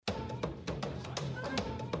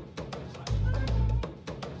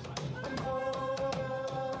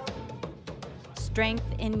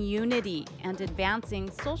Strength in unity and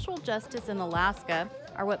advancing social justice in Alaska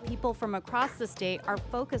are what people from across the state are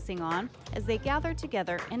focusing on as they gather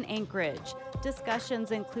together in Anchorage.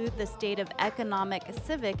 Discussions include the state of economic,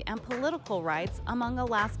 civic, and political rights among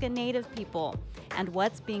Alaska Native people and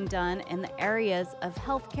what's being done in the areas of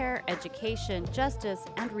healthcare, education, justice,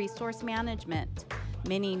 and resource management.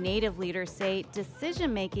 Many Native leaders say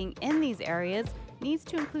decision-making in these areas needs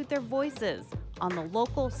to include their voices on the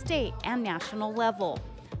local, state, and national level.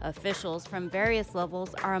 Officials from various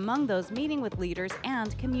levels are among those meeting with leaders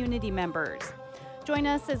and community members. Join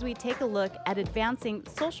us as we take a look at advancing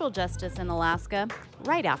social justice in Alaska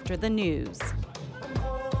right after the news.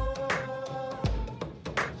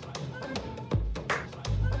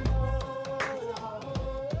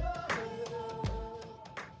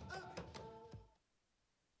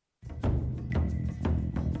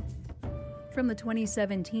 From the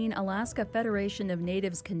 2017 Alaska Federation of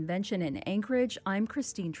Natives Convention in Anchorage, I'm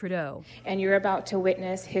Christine Trudeau. And you're about to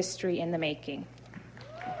witness history in the making.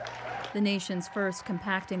 The nation's first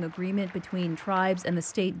compacting agreement between tribes and the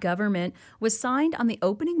state government was signed on the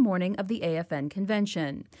opening morning of the AFN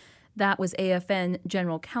convention. That was AFN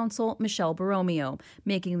General Counsel Michelle Borromeo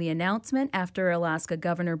making the announcement after Alaska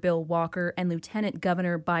Governor Bill Walker and Lieutenant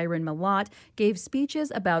Governor Byron Mallott gave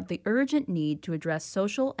speeches about the urgent need to address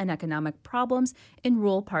social and economic problems in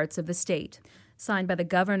rural parts of the state. Signed by the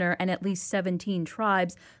governor and at least 17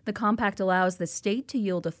 tribes, the compact allows the state to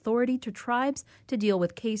yield authority to tribes to deal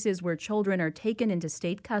with cases where children are taken into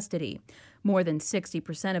state custody. More than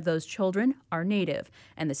 60% of those children are Native,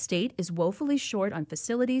 and the state is woefully short on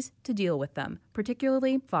facilities to deal with them,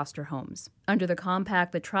 particularly foster homes. Under the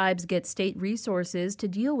compact, the tribes get state resources to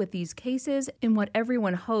deal with these cases in what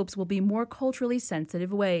everyone hopes will be more culturally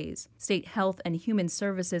sensitive ways. State Health and Human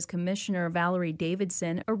Services Commissioner Valerie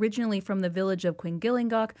Davidson, originally from the village of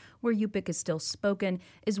Quingilingok, where Yupik is still spoken,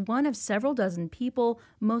 is one of several dozen people,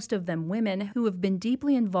 most of them women, who have been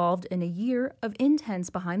deeply involved in a year of intense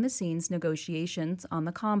behind-the-scenes negotiations on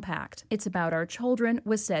the compact. It's about our children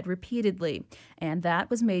was said repeatedly, and that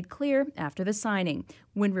was made clear after the signing,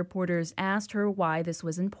 when reporters asked her why this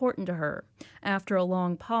was important to her. After a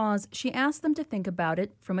long pause, she asked them to think about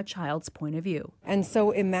it from a child's point of view. And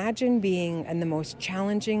so imagine being in the most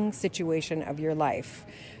challenging situation of your life.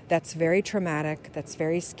 That's very traumatic, that's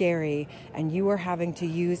very scary, and you are having to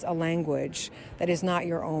use a language that is not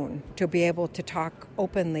your own to be able to talk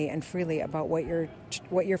openly and freely about what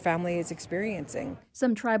your family is experiencing.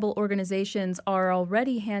 Some tribal organizations are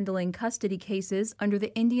already handling custody cases under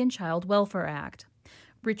the Indian Child Welfare Act.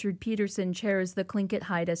 Richard Peterson chairs the Tlingit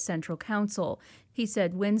Haida Central Council. He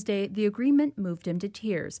said Wednesday the agreement moved him to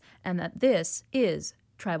tears and that this is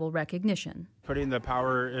tribal recognition. Putting the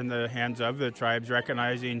power in the hands of the tribes,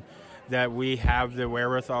 recognizing that we have the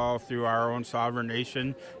wherewithal through our own sovereign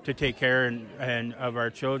nation to take care and of our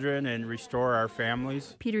children and restore our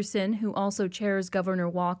families. Peterson, who also chairs Governor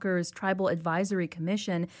Walker's Tribal Advisory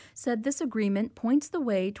Commission, said this agreement points the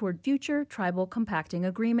way toward future tribal compacting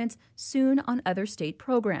agreements soon on other state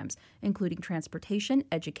programs, including transportation,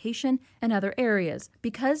 education, and other areas,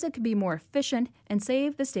 because it could be more efficient and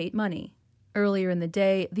save the state money. Earlier in the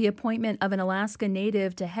day, the appointment of an Alaska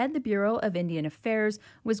Native to head the Bureau of Indian Affairs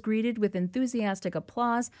was greeted with enthusiastic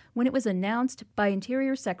applause when it was announced by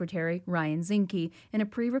Interior Secretary Ryan Zinke in a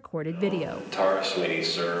pre-recorded video. Tara Sweeney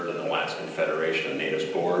served on the Alaskan Federation of Natives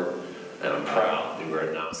Board, and I'm proud that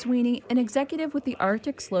we're now. Sweeney, an executive with the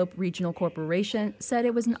Arctic Slope Regional Corporation, said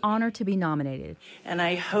it was an honor to be nominated. And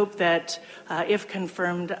I hope that, if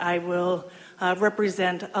confirmed, I will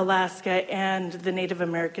represent Alaska and the Native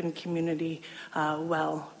American community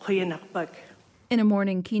well. In a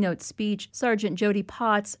morning keynote speech, Sergeant Jody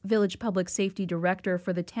Potts, Village Public Safety Director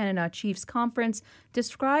for the Tanana Chiefs Conference,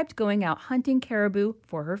 described going out hunting caribou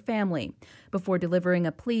for her family before delivering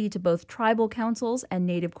a plea to both tribal councils and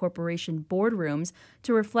Native Corporation boardrooms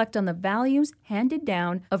to reflect on the values handed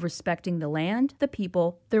down of respecting the land, the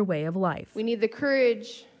people, their way of life. We need the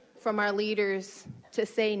courage from our leaders to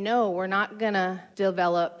say, no, we're not going to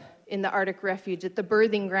develop in the Arctic Refuge at the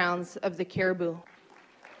birthing grounds of the caribou.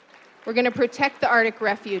 We're going to protect the Arctic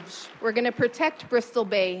Refuge. We're going to protect Bristol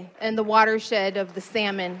Bay and the watershed of the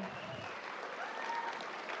salmon.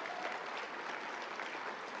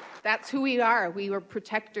 That's who we are. We were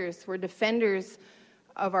protectors. We're defenders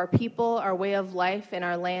of our people, our way of life, and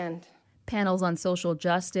our land. Panels on social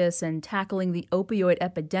justice and tackling the opioid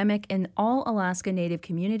epidemic in all Alaska Native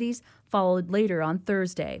communities followed later on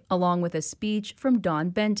Thursday, along with a speech from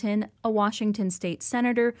Don Benton, a Washington state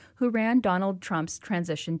senator who ran Donald Trump's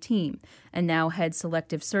transition team and now heads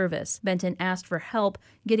Selective Service. Benton asked for help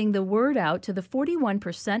getting the word out to the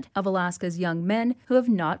 41% of Alaska's young men who have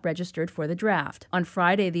not registered for the draft. On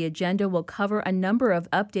Friday, the agenda will cover a number of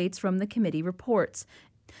updates from the committee reports.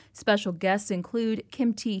 Special guests include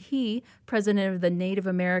Kim T. Hee, president of the Native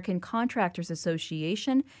American Contractors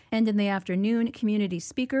Association, and in the afternoon, community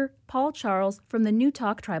speaker Paul Charles from the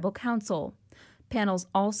Newtok Tribal Council. Panels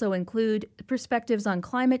also include perspectives on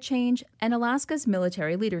climate change and Alaska's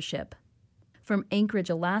military leadership. From Anchorage,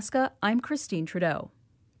 Alaska, I'm Christine Trudeau.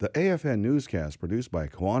 The AFN newscast produced by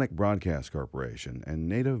Koahnic Broadcast Corporation and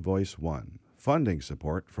Native Voice One. Funding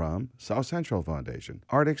support from South Central Foundation,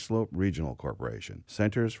 Arctic Slope Regional Corporation,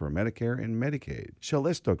 Centers for Medicare and Medicaid,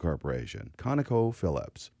 Shalisto Corporation,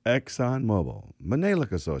 ConocoPhillips, ExxonMobil,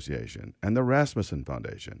 Manalik Association, and the Rasmussen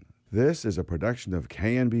Foundation. This is a production of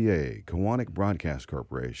KNBA, Koahnic Broadcast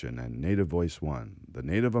Corporation, and Native Voice One, the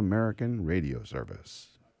Native American radio service.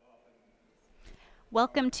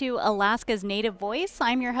 Welcome to Alaska's Native Voice.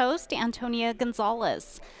 I'm your host, Antonia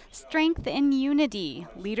Gonzalez. Strength in unity,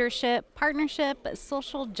 leadership, partnership,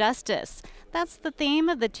 social justice. That's the theme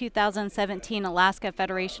of the 2017 Alaska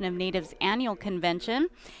Federation of Natives Annual Convention.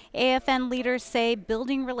 AFN leaders say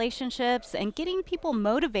building relationships and getting people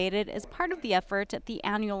motivated is part of the effort at the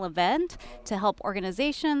annual event to help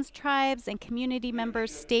organizations, tribes, and community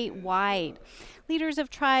members statewide. Leaders of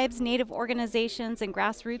tribes, Native organizations, and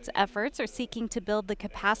grassroots efforts are seeking to build the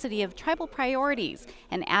capacity of tribal priorities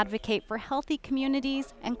and advocate for healthy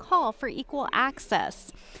communities and call for equal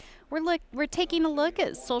access. We're taking a look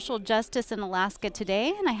at social justice in Alaska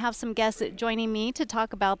today, and I have some guests joining me to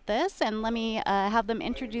talk about this, and let me have them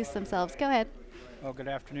introduce themselves. Go ahead. Well, good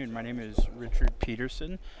afternoon. My name is Richard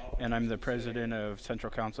Peterson, and I'm the president of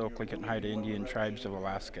Central Council Tlingit Haida Indian Tribes of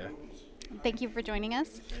Alaska. Thank you for joining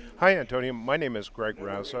us. Hi, Antonia. My name is Greg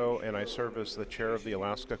Razzo, and I serve as the chair of the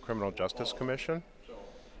Alaska Criminal Justice Commission.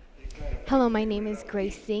 Hello, my name is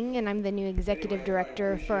Grace Singh, and I'm the new executive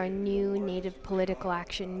director for a new Native political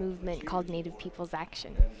action movement called Native People's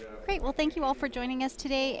Action. Great. Well, thank you all for joining us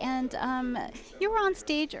today. And you were on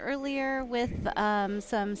stage earlier with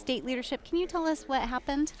some state leadership. Can you tell us what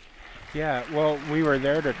happened? Yeah, well, we were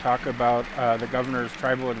there to talk about the Governor's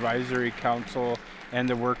Tribal Advisory Council and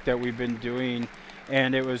the work that we've been doing.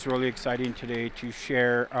 And it was really exciting today to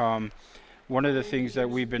share one of the things that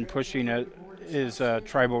we've been pushing at is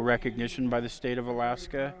tribal recognition by the state of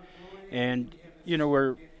Alaska. And, you know,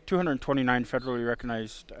 we're 229 federally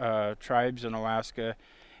recognized tribes in Alaska,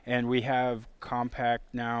 and we have compact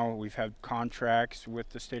now, we've had contracts with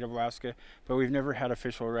the state of Alaska, but we've never had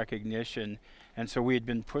official recognition. And so we had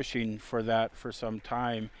been pushing for that for some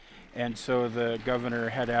time. And so the governor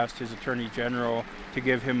had asked his attorney general to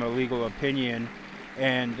give him a legal opinion,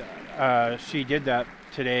 and she did that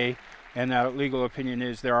today. And that legal opinion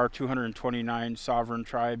is there are 229 sovereign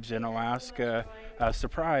tribes in Alaska.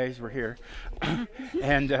 Surprise, we're here.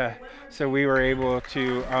 And so we were able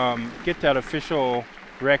to get that official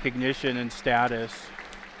recognition and status.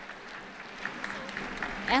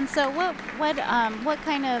 And so what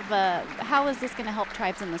kind of, how is this going to help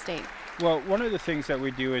tribes in the state? Well, one of the things that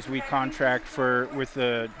we do is we contract with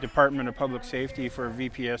the Department of Public Safety for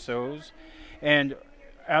VPSOs. And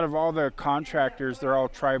out of all the contractors, they're all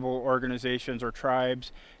tribal organizations or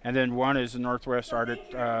tribes, and then one is the Northwest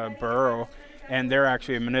Arctic Borough, and they're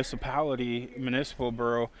actually a municipal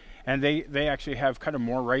borough, and they actually have kind of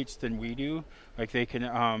more rights than we do. Like they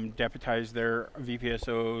can deputize their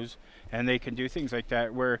VPSOs, and they can do things like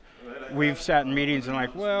that, where we've sat in meetings and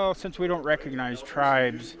like, well, since we don't recognize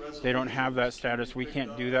tribes, they don't have that status, we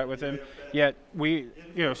can't do that with them. Yet we,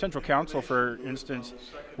 Central Council, for instance,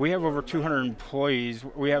 we have over 200 employees.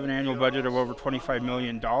 We have an annual budget of over $25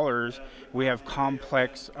 million. We have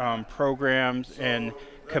complex programs and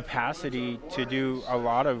capacity to do a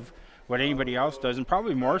lot of what anybody else does, and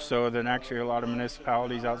probably more so than actually a lot of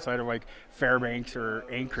municipalities outside of like Fairbanks or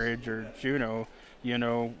Anchorage or Juneau.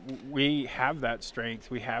 We have that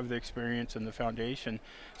strength, we have the experience and the foundation.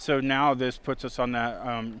 So now this puts us on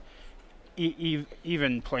that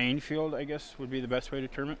even playing field, I guess would be the best way to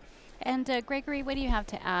term it. And Gregory, what do you have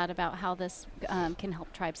to add about how this can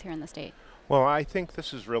help tribes here in the state? Well, I think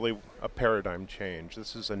this is really a paradigm change.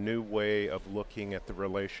 This is a new way of looking at the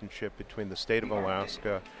relationship between the state of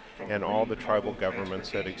Alaska and all the tribal governments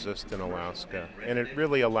that exist in Alaska. And it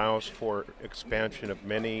really allows for expansion of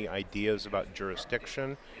many ideas about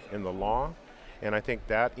jurisdiction in the law And I think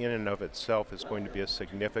that in and of itself is going to be a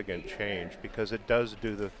significant change, because it does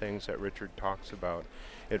do the things that Richard talks about.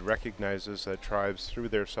 It recognizes that tribes, through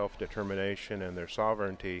their self-determination and their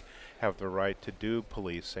sovereignty, have the right to do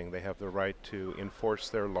policing. They have the right to enforce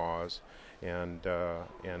their laws and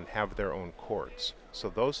have their own courts. So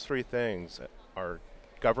those three things are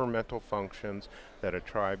governmental functions that a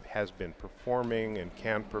tribe has been performing and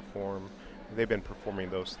can perform. They've been performing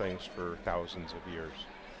those things for thousands of years.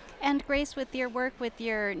 And Grace, with your work with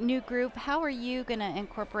your new group, how are you going to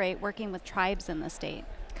incorporate working with tribes in the state?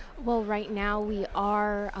 Well, right now we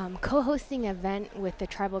are co-hosting an event with the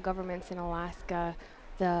tribal governments in Alaska,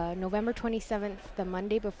 the November 27th, the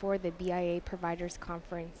Monday before the BIA Providers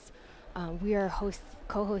Conference. We are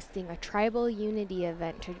co-hosting a tribal unity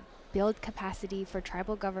event to build capacity for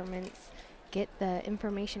tribal governments, get the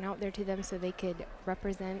information out there to them so they could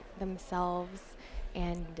represent themselves,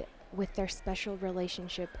 and with their special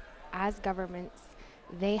relationship as governments,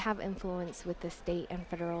 they have influence with the state and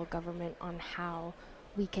federal government on how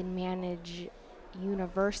we can manage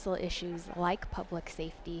universal issues like public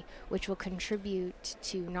safety, which will contribute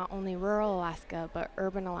to not only rural Alaska, but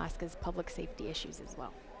urban Alaska's public safety issues as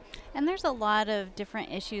well. And there's a lot of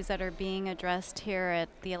different issues that are being addressed here at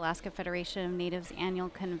the Alaska Federation of Natives Annual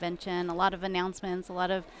Convention. A lot of announcements, a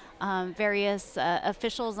lot of various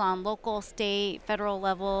officials on local, state, federal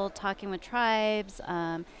level talking with tribes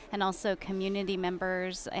and also community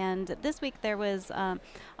members. And this week there was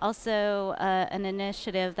also an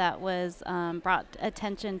initiative that was brought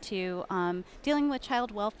attention to dealing with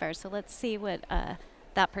child welfare. So let's see what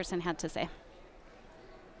that person had to say.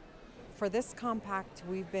 For this compact,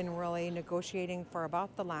 we've been really negotiating for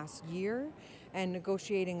about the last year and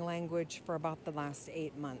negotiating language for about the last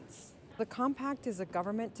 8 months. The compact is a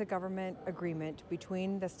government-to-government agreement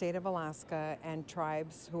between the state of Alaska and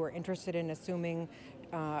tribes who are interested in assuming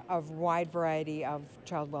a wide variety of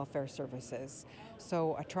child welfare services.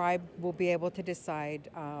 So a tribe will be able to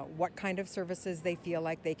decide what kind of services they feel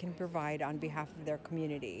like they can provide on behalf of their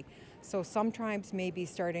community. So some tribes may be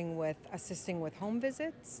starting with assisting with home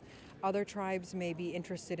visits. Other tribes may be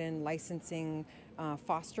interested in licensing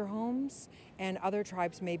foster homes, and other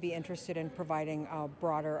tribes may be interested in providing a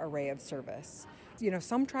broader array of service. You know,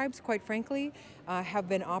 some tribes, quite frankly, have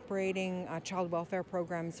been operating child welfare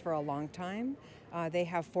programs for a long time. They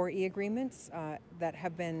have 4E agreements that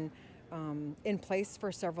have been in place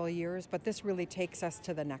for several years, but this really takes us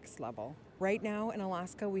to the next level. Right now in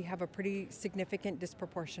Alaska, we have a pretty significant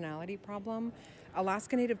disproportionality problem.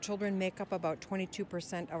 Alaska Native children make up about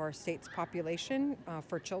 22% of our state's population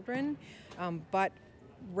for children, but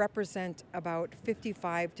represent about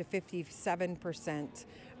 55 to 57%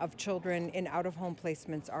 of children in out-of-home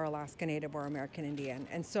placements are Alaska Native or American Indian.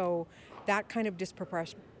 And so that kind of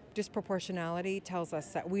disproportionality tells us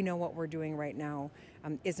that we know what we're doing right now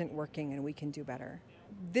isn't working and we can do better.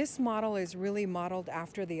 This model is really modeled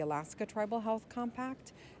after the Alaska Tribal Health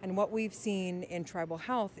Compact, and what we've seen in tribal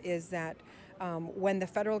health is that when the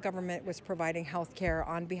federal government was providing health care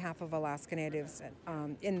on behalf of Alaska Natives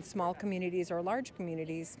in small communities or large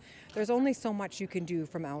communities, there's only so much you can do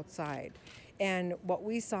from outside. And what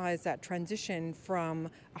we saw is that transition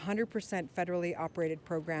from 100% federally operated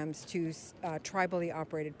programs to tribally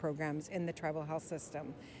operated programs in the tribal health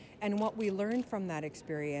system. And what we learned from that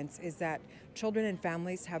experience is that children and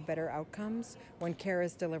families have better outcomes when care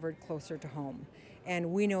is delivered closer to home.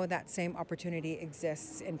 And we know that same opportunity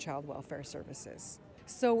exists in child welfare services.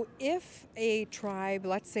 So if a tribe,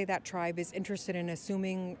 let's say that tribe is interested in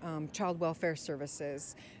assuming child welfare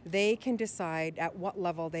services, they can decide at what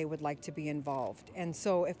level they would like to be involved. And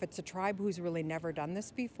so if it's a tribe who's really never done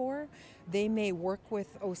this before, they may work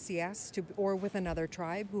with OCS or with another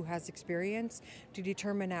tribe who has experience to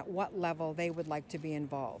determine at what level they would like to be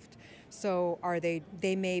involved. So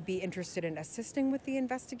they may be interested in assisting with the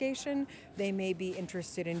investigation, they may be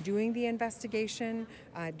interested in doing the investigation,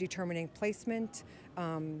 determining placement,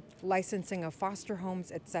 licensing of foster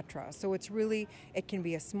homes, etc. So it can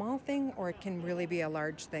be a small thing or it can really be a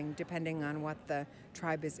large thing depending on what the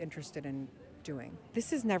tribe is interested in doing.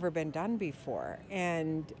 This has never been done before,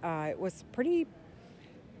 and it was pretty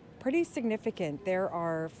significant. There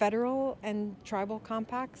are federal and tribal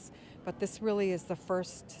compacts, but this really is the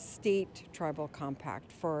first state tribal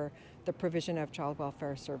compact for the provision of child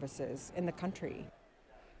welfare services in the country.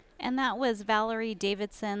 And that was Valerie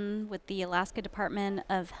Davidson with the Alaska Department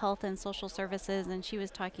of Health and Social Services, and she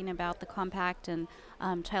was talking about the compact and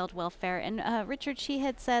child welfare. And Richard, she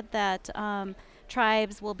had said that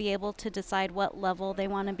tribes will be able to decide what level they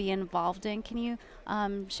want to be involved in. Can you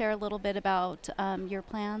share a little bit about your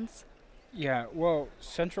plans? Yeah, well,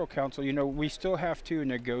 Central Council, we still have to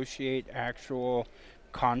negotiate actual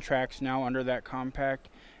contracts now under that compact.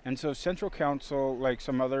 And so Central Council, like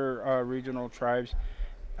some other regional tribes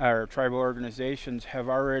or tribal organizations, have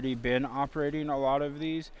already been operating a lot of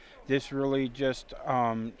these. This really just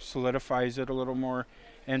solidifies it a little more.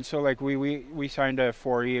 And so like we signed a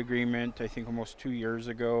 4E agreement, I think almost 2 years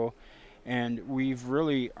ago. And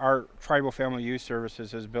our Tribal Family Youth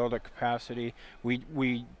Services has built a capacity.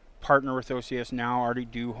 We partner with OCS now, already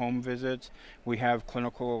do home visits. We have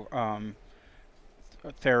clinical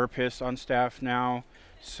therapists on staff now.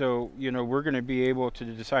 So, we're going to be able to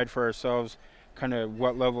decide for ourselves kind of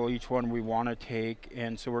what level each one we want to take.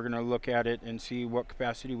 And so we're going to look at it and see what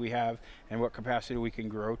capacity we have and what capacity we can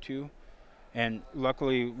grow to. And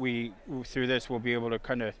luckily, through this, we'll be able to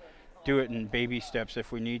kind of do it in baby steps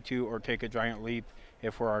if we need to, or take a giant leap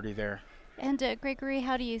if we're already there. And Gregory,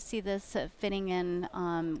 how do you see this fitting in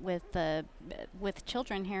with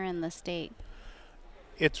children here in the state?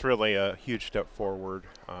 It's really a huge step forward.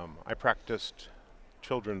 I practiced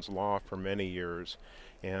children's law for many years,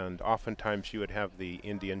 and oftentimes you would have the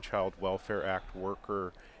Indian Child Welfare Act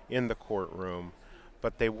worker in the courtroom,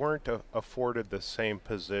 but they weren't afforded the same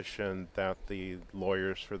position that the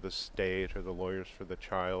lawyers for the state or the lawyers for the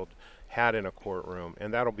child had in a courtroom,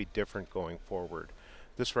 and that'll be different going forward.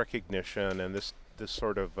 This recognition and this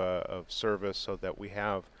sort of service, so that we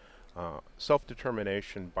have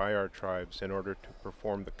self-determination by our tribes in order to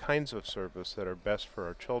perform the kinds of service that are best for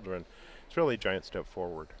our children, it's really a giant step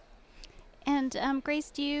forward. And Grace,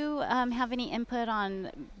 do you have any input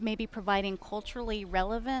on maybe providing culturally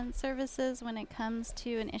relevant services when it comes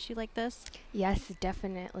to an issue like this? Yes,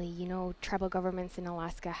 definitely. Tribal governments in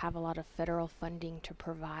Alaska have a lot of federal funding to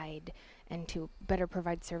provide and to better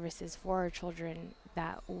provide services for our children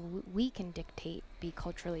that we can dictate be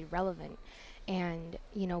culturally relevant. And,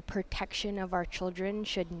 protection of our children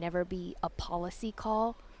should never be a policy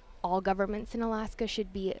call. All governments in Alaska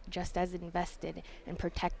should be just as invested in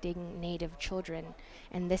protecting Native children.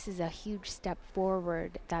 And this is a huge step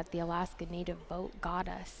forward that the Alaska Native vote got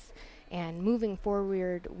us. And moving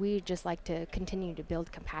forward, we'd just like to continue to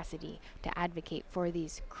build capacity to advocate for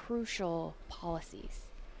these crucial policies.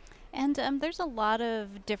 And there's a lot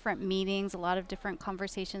of different meetings, a lot of different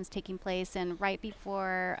conversations taking place. And right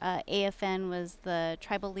before AFN was the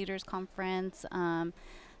Tribal Leaders Conference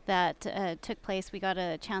that took place. We got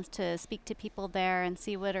a chance to speak to people there and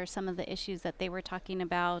see what are some of the issues that they were talking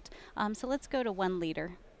about. So let's go to one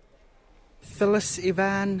leader. Phyllis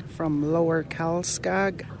Ivan from Lower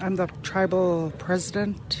Calskag. I'm the tribal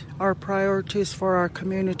president. Our priorities for our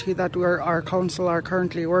community that our council are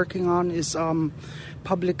currently working on is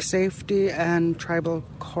public safety and tribal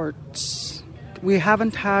courts. We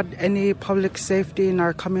haven't had any public safety in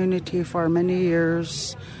our community for many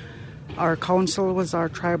years. Our council was our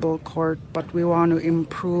tribal court, but we want to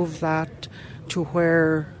improve that to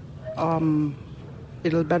where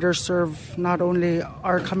it'll better serve not only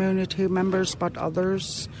our community members but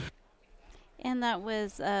others. And that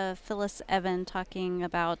was Phyllis Evan talking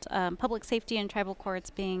about public safety and tribal courts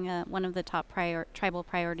being one of the top tribal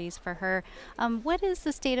priorities for her. What is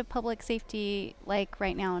the state of public safety like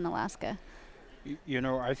right now in Alaska?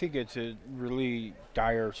 I think it's a really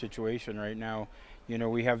dire situation right now.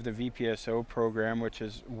 We have the VPSO program, which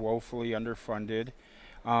is woefully underfunded.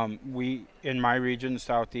 We, in my region,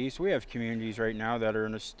 Southeast, we have communities right now that are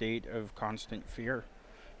in a state of constant fear.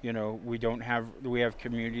 We have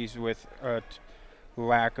communities with a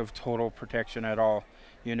lack of total protection at all,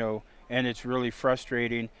 and it's really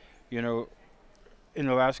frustrating. In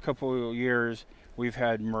the last couple of years, we've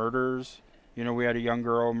had murders. We had a young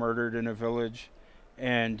girl murdered in a village,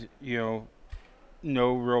 and,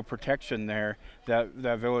 no real protection there. That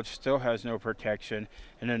village still has no protection.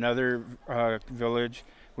 In another village,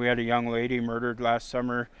 we had a young lady murdered last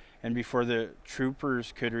summer, and before the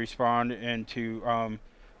troopers could respond and to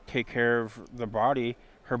take care of the body,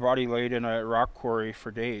 her body laid in a rock quarry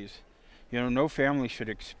for days. No family should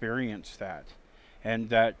experience that. And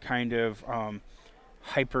that kind of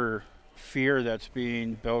hyper fear that's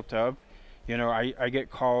being built up. I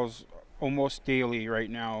get calls almost daily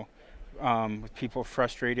right now with people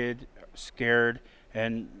frustrated, scared,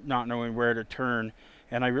 and not knowing where to turn.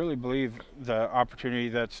 And I really believe the opportunity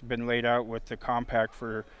that's been laid out with the compact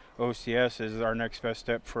for OCS is our next best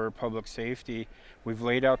step for public safety. We've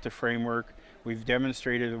laid out the framework. We've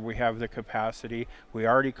demonstrated that we have the capacity. We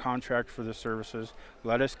already contract for the services.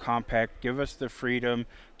 Let us compact, give us the freedom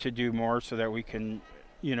to do more so that we can,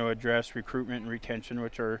 address recruitment and retention,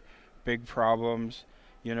 which are big problems.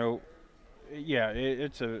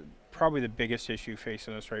 It's a probably the biggest issue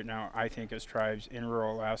facing us right now, I think, as tribes in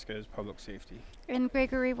rural Alaska, is public safety. And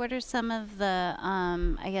Gregory, what are some of the,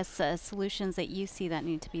 solutions that you see that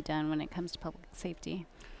need to be done when it comes to public safety?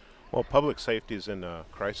 Well, public safety is in a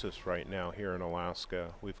crisis right now here in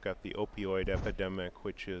Alaska. We've got the opioid epidemic,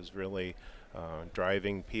 which is really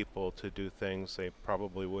driving people to do things they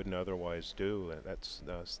probably wouldn't otherwise do. That's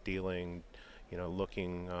stealing,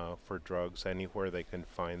 looking for drugs anywhere they can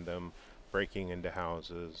find them, breaking into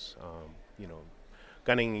houses,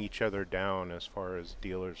 gunning each other down as far as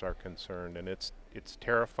dealers are concerned. And it's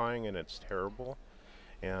terrifying and it's terrible.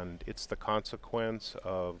 And it's the consequence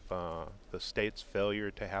of the state's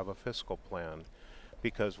failure to have a fiscal plan,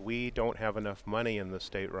 because we don't have enough money in the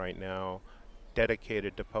state right now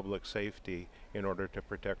dedicated to public safety in order to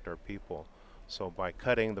protect our people. So by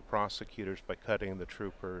cutting the prosecutors, by cutting the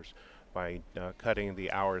troopers, by cutting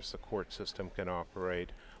the hours the court system can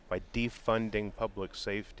operate, by defunding public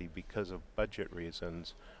safety because of budget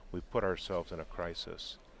reasons, we put ourselves in a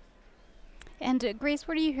crisis. And Grace,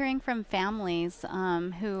 what are you hearing from families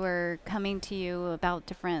who are coming to you about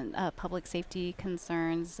different public safety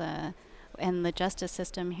concerns and the justice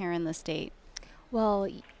system here in the state? Well,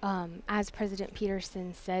 as President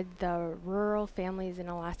Peterson said, the rural families in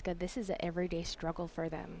Alaska, this is an everyday struggle for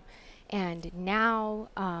them. And now,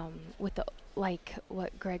 with like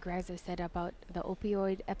what Greg Rizzo said about the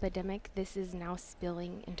opioid epidemic, this is now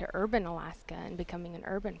spilling into urban Alaska and becoming an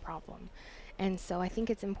urban problem. And so I think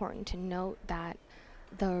it's important to note that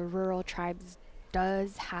the rural tribes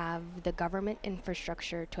does have the government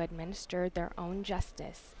infrastructure to administer their own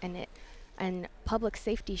justice, and public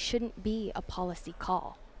safety shouldn't be a policy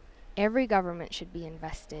call. Every government should be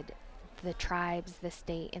invested. The tribes, the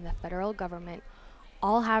state, and the federal government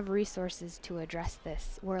all have resources to address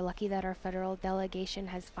this. We're lucky that our federal delegation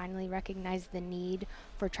has finally recognized the need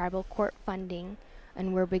for tribal court funding,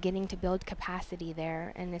 and we're beginning to build capacity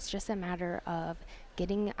there. And it's just a matter of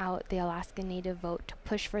getting out the Alaska Native vote to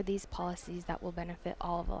push for these policies that will benefit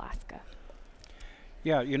all of Alaska.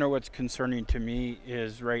 Yeah, what's concerning to me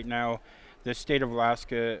is right now the state of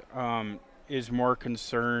Alaska is more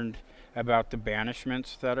concerned about the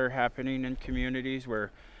banishments that are happening in communities where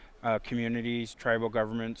communities, tribal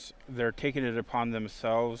governments, they're taking it upon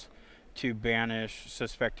themselves to banish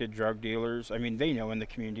suspected drug dealers. I mean, they know in the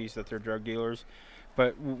communities that they're drug dealers,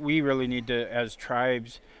 but we really need to, as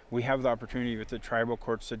tribes, we have the opportunity with the tribal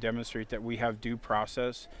courts to demonstrate that we have due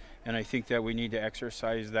process, and I think that we need to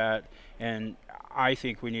exercise that, and I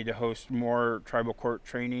think we need to host more tribal court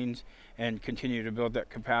trainings and continue to build that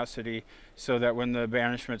capacity so that when the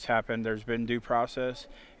banishments happen, there's been due process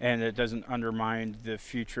and it doesn't undermine the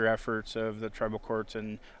future efforts of the tribal courts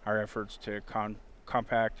and our efforts to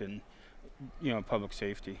compact and public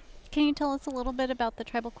safety. Can you tell us a little bit about the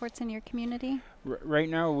tribal courts in your community? Right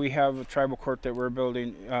now we have a tribal court that we're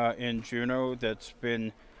building in Juneau that's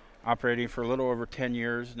been operating for a little over 10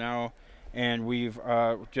 years now, and we've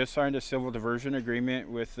just signed a civil diversion agreement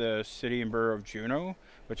with the city and borough of Juneau,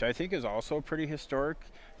 which I think is also pretty historic,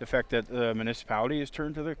 the fact that the municipality has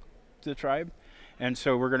turned to the tribe. And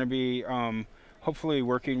so we're going to be hopefully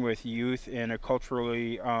working with youth in a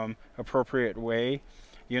culturally appropriate way.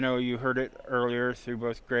 You heard it earlier through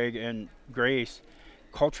both Greg and Grace,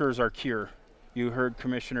 culture is our cure. You heard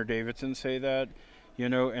Commissioner Davidson say that,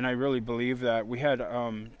 and I really believe that. We had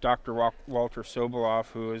Dr. Walter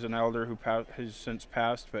Soboloff, who is an elder who has since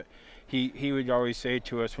passed, but he would always say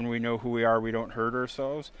to us, when we know who we are, we don't hurt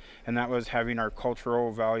ourselves, and that was having our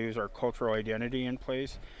cultural values, our cultural identity in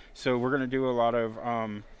place. So we're going to do a lot of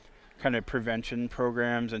kind of prevention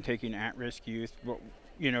programs and taking at-risk youth,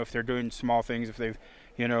 if they're doing small things, if they've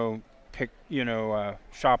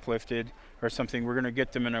shoplifted or something, we're going to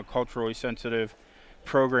get them in a culturally sensitive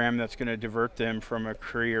program that's going to divert them from a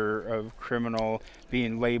career of criminal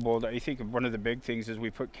being labeled. I think one of the big things is we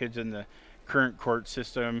put kids in the current court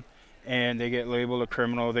system and they get labeled a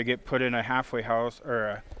criminal. They get put in a halfway house,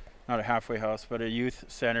 or not a halfway house, but a youth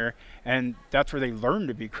center, and that's where they learn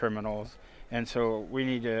to be criminals. And so we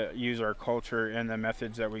need to use our culture and the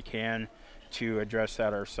methods that we can to address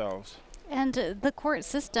that ourselves. And the court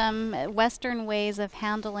system, Western ways of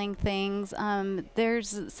handling things,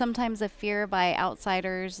 there's sometimes a fear by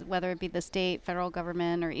outsiders, whether it be the state, federal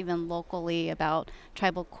government, or even locally, about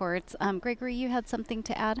tribal courts. Gregory, you had something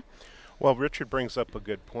to add? Well, Richard brings up a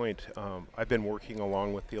good point. I've been working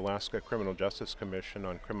along with the Alaska Criminal Justice Commission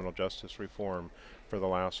on criminal justice reform for the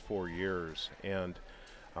last 4 years. And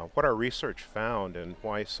what our research found and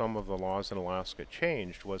why some of the laws in Alaska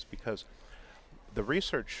changed was because the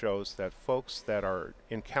research shows that folks that are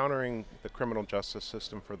encountering the criminal justice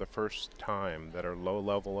system for the first time, that are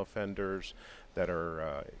low-level offenders, that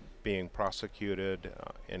are being prosecuted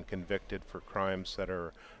and convicted for crimes that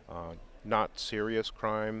are not serious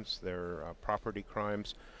crimes, they're property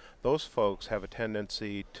crimes. Those folks have a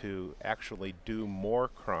tendency to actually do more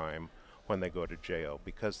crime when they go to jail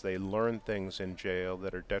because they learn things in jail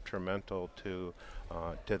that are detrimental to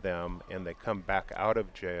them, and they come back out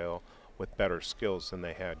of jail with better skills than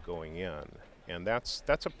they had going in. And that's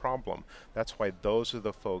a problem. That's why those are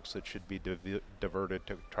the folks that should be diverted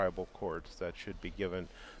to tribal courts, that should be given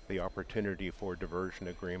the opportunity for diversion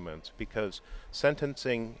agreements, because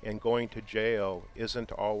sentencing and going to jail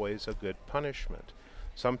isn't always a good punishment.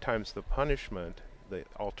 Sometimes the punishment, the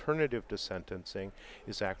alternative to sentencing,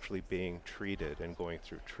 is actually being treated and going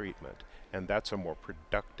through treatment. And that's a more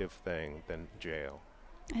productive thing than jail.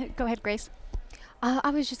 Go ahead, Grace.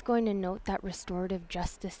 I was just going to note that restorative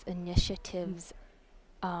justice initiatives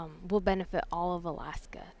will benefit all of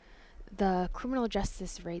Alaska. The criminal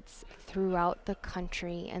justice rates throughout the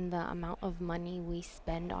country and the amount of money we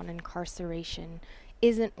spend on incarceration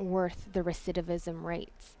isn't worth the recidivism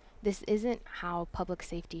rates. This isn't how public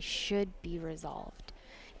safety should be resolved.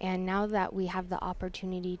 And now that we have the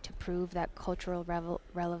opportunity to prove that cultural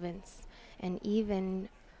relevance and even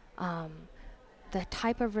the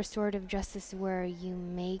type of restorative justice where you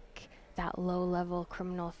make that low-level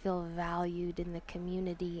criminal feel valued in the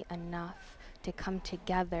community enough to come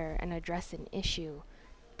together and address an issue,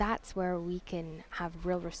 that's where we can have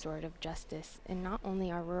real restorative justice in not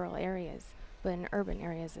only our rural areas, but in urban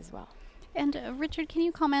areas as well. And Richard, can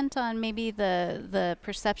you comment on maybe the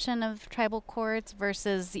perception of tribal courts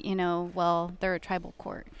versus, well, they're a tribal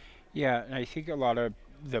court? Yeah, and I think a lot of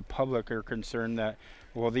the public are concerned that,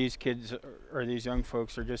 well, these kids or these young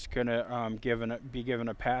folks are just going to be given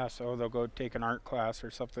a pass. Oh, they'll go take an art class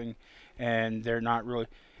or something, and they're not really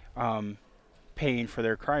paying for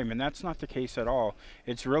their crime. And that's not the case at all.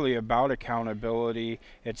 It's really about accountability.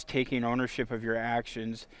 It's taking ownership of your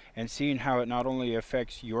actions and seeing how it not only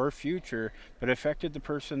affects your future, but affected the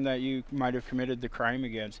person that you might have committed the crime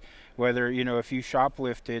against. Whether, if you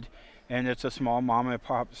shoplifted and it's a small mom and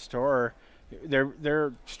pop store,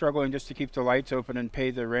 they're struggling just to keep the lights open and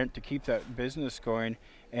pay the rent to keep that business going,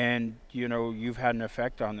 and you've had an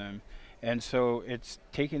effect on them. And so it's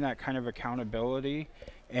taking that kind of accountability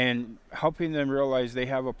and helping them realize they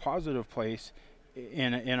have a positive place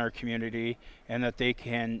in our community, and that they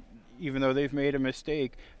can, even though they've made a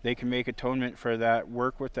mistake, they can make atonement for that,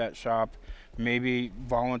 work with that shop, maybe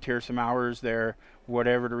volunteer some hours there,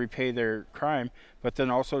 whatever, to repay their crime, but then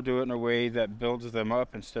also do it in a way that builds them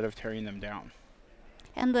up instead of tearing them down.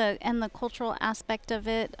 And the cultural aspect of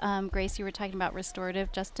it, Grace, you were talking about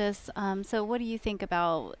restorative justice. So what do you think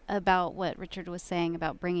about what Richard was saying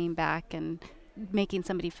about bringing back and making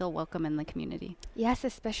somebody feel welcome in the community? Yes,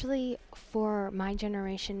 especially for my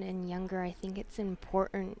generation and younger, I think it's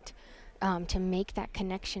important to make that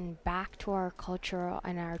connection back to our culture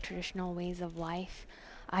and our traditional ways of life.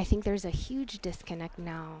 I think there's a huge disconnect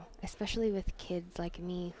now, especially with kids like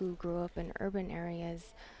me who grew up in urban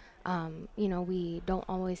areas. We don't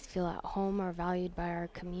always feel at home or valued by our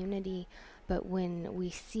community, but when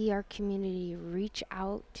we see our community reach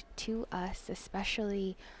out to us,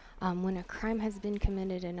 especially when a crime has been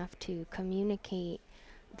committed, enough to communicate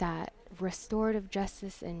that restorative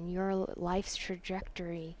justice and your life's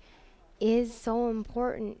trajectory is so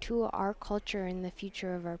important to our culture and the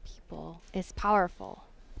future of our people, is powerful.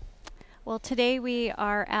 Well, today we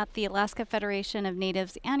are at the Alaska Federation of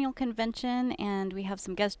Natives annual convention, and we have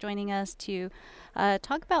some guests joining us to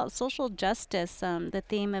talk about social justice. The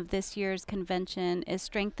theme of this year's convention is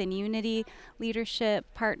strength and unity, leadership,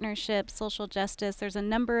 partnership, social justice. There's a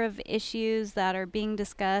number of issues that are being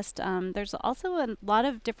discussed. There's also a lot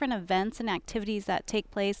of different events and activities that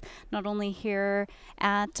take place, not only here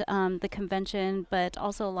at the convention, but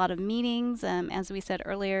also a lot of meetings. As we said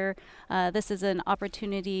earlier, this is an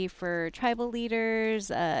opportunity for tribal leaders,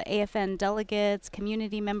 AFN delegates,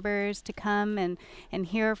 community members to come and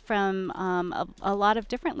hear from a lot of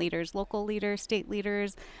different leaders, local leaders, state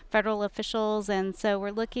leaders, federal officials. And so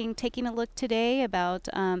we're taking a look today about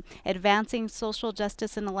advancing social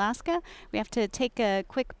justice in Alaska. We have to take a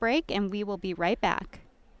quick break, and we will be right back.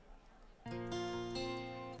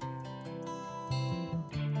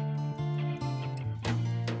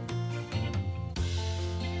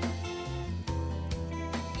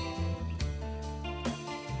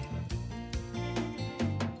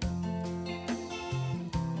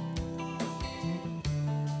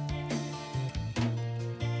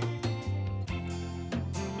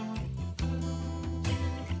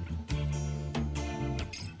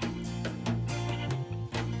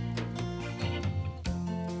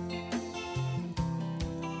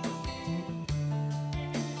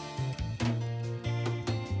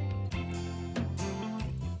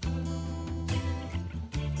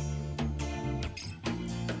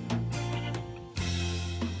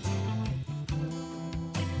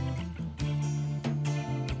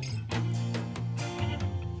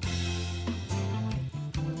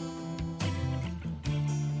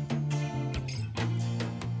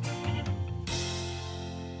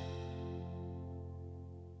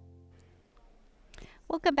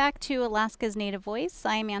 Welcome back to Alaska's Native Voice.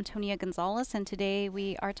 I'm Antonia Gonzalez, and today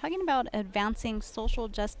we are talking about advancing social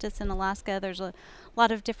justice in Alaska. There's a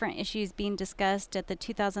lot of different issues being discussed at the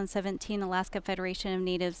 2017 Alaska Federation of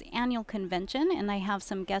Natives Annual Convention, and I have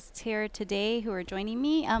some guests here today who are joining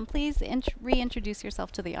me. Please reintroduce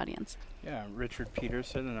yourself to the audience. Yeah, Richard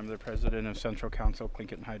Peterson, and I'm the president of Central Council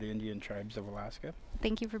Tlingit and Haida Indian Tribes of Alaska.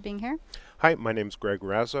 Thank you for being here. Hi, my name's Greg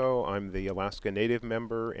Razzo. I'm the Alaska Native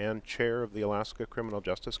member and chair of the Alaska Criminal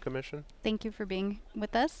Justice Commission. Thank you for being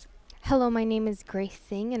with us. Hello, my name is Grace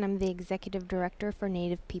Singh, and I'm the executive director for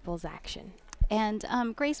Native Peoples Action. And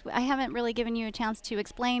Grace, I haven't really given you a chance to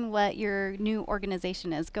explain what your new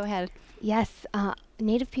organization is. Go ahead. Yes,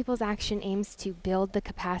 Native Peoples Action aims to build the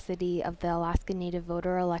capacity of the Alaska Native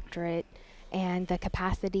voter electorate and the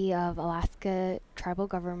capacity of Alaska tribal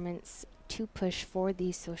governments to push for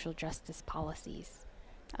these social justice policies.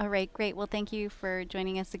 All right, great. Well, thank you for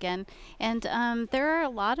joining us again. And there are a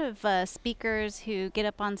lot of speakers who get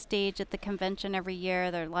up on stage at the convention every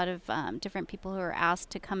year. There are a lot of different people who are asked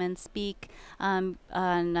to come and speak. On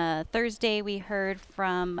Thursday, we heard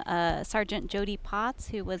from Sergeant Jody Potts,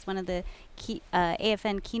 who was one of the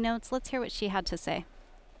AFN keynotes. Let's hear what she had to say.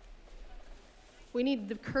 We need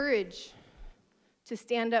the courage to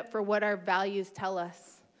stand up for what our values tell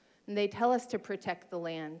us, and they tell us to protect the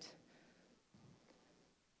land.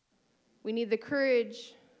 We need the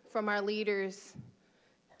courage from our leaders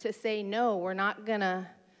to say, no, we're not going to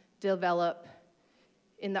develop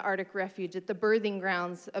in the Arctic Refuge at the birthing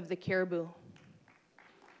grounds of the caribou.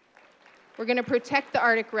 We're going to protect the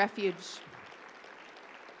Arctic Refuge.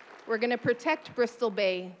 We're going to protect Bristol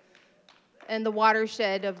Bay and the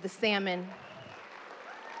watershed of the salmon.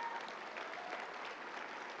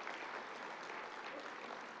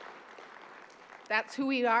 That's who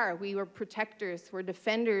we are. We were protectors. We're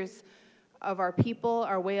defenders of our people,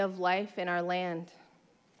 our way of life, and our land.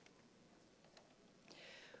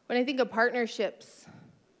 When I think of partnerships,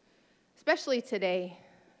 especially today,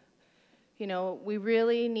 you know, we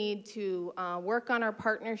really need to work on our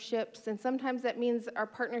partnerships, and sometimes that means our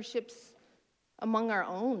partnerships among our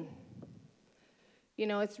own. You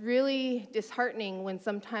know, it's really disheartening when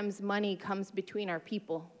sometimes money comes between our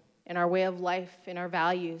people and our way of life and our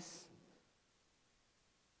values.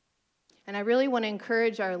 And I really want to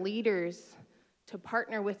encourage our leaders to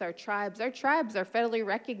partner with our tribes. Our tribes are federally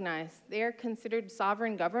recognized. They are considered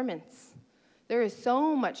sovereign governments. There is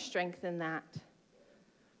so much strength in that.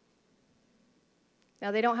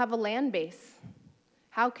 Now, they don't have a land base.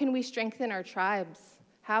 How can we strengthen our tribes?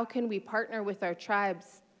 How can we partner with our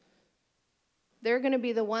tribes? They're going to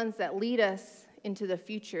be the ones that lead us into the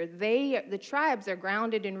future. The tribes are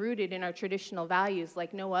grounded and rooted in our traditional values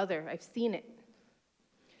like no other. I've seen it.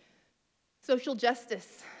 Social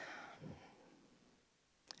justice.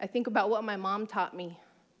 I think about what my mom taught me.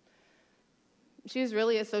 She was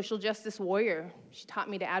really a social justice warrior. She taught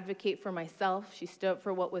me to advocate for myself. She stood up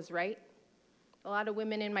for what was right. A lot of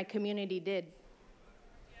women in my community did.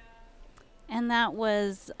 And that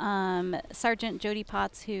was Sergeant Jody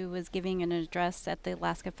Potts, who was giving an address at the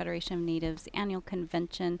Alaska Federation of Natives Annual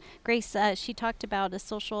Convention. Grace, she talked about a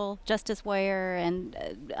social justice warrior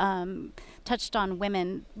and touched on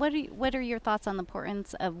women. What are your thoughts on the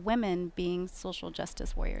importance of women being social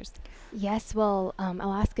justice warriors? Yes, well,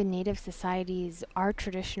 Alaska Native societies are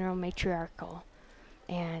traditional matriarchal.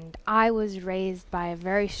 And I was raised by a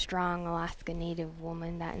very strong Alaska Native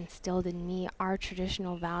woman that instilled in me our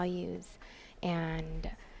traditional values. And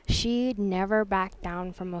she never backed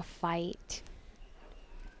down from a fight,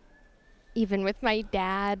 even with my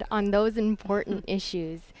dad, on those important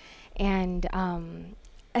issues. And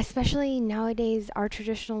especially nowadays, our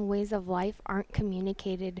traditional ways of life aren't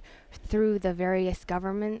communicated through the various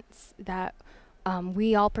governments that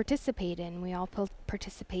we all participate in. We all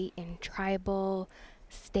participate in tribal,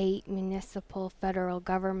 state, municipal, federal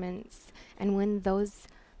governments. And when those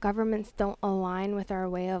governments don't align with our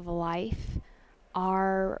way of life,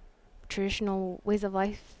 our traditional ways of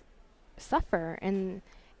life suffer.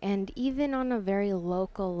 And even on a very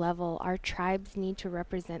local level, our tribes need to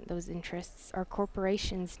represent those interests. Our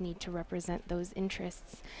corporations need to represent those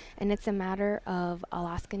interests. And it's a matter of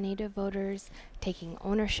Alaska Native voters taking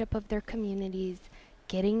ownership of their communities,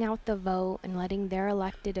 getting out the vote, and letting their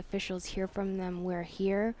elected officials hear from them. We're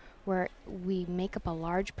here where we make up a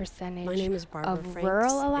large percentage My name is Barbara of Franks,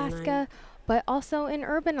 rural Alaska, but also in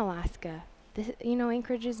urban Alaska.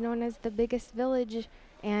 Anchorage is known as the biggest village,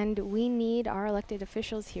 and we need our elected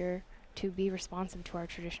officials here to be responsive to our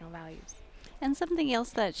traditional values. And something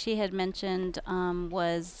else that she had mentioned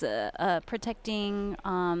was protecting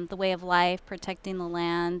the way of life, protecting the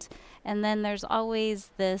land. And then there's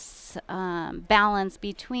always this balance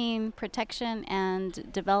between protection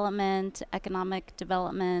and development, economic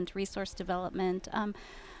development, resource development.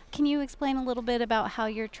 Can you explain a little bit about how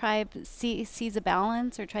your tribe sees a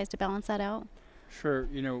balance or tries to balance that out? Sure.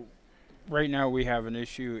 Right now we have an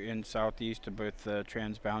issue in Southeast with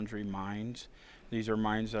transboundary mines. These are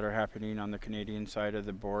mines that are happening on the Canadian side of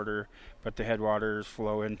the border, but the headwaters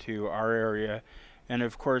flow into our area. And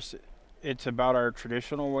of course, it's about our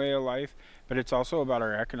traditional way of life, but it's also about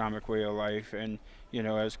our economic way of life. And,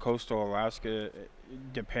 as coastal Alaska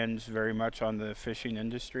depends very much on the fishing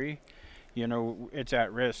industry, it's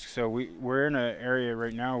at risk. So we're in an area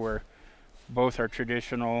right now where both our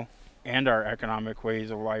traditional and our economic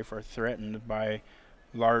ways of life are threatened by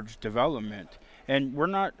large development. And we're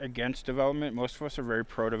not against development. Most of us are very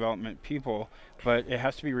pro-development people, but it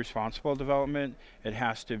has to be responsible development. It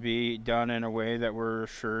has to be done in a way that we're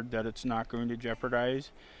assured that it's not going to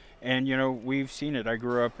jeopardize. And, we've seen it. I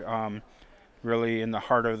grew up really in the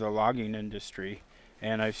heart of the logging industry,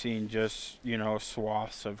 and I've seen just,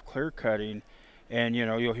 swaths of clear cutting. And,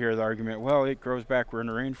 you'll hear the argument, well, it grows back, we're in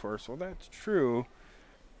the rainforest. Well, that's true,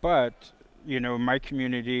 but my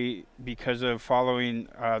community, because of following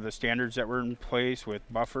the standards that were in place with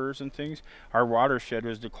buffers and things, our watershed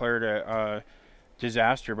was declared a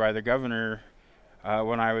disaster by the governor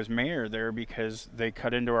when I was mayor there, because they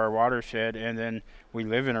cut into our watershed, and then we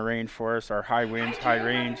live in a rainforest. Our high winds, high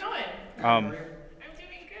rains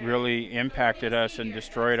really impacted us and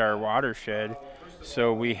destroyed our watershed.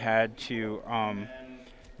 So we had to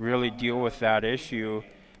really deal with that issue.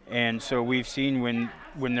 And so we've seen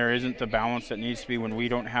when there isn't the balance that needs to be, when we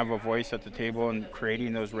don't have a voice at the table in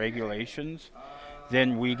creating those regulations,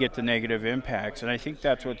 then we get the negative impacts. And I think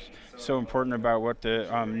that's what's so important about what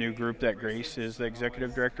the new group that Grace is the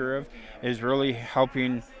executive director of, is really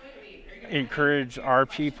helping encourage our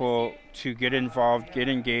people to get involved, get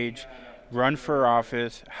engaged, run for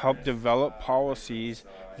office, help develop policies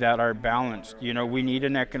that are balanced. We need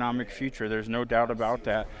an economic future. There's no doubt about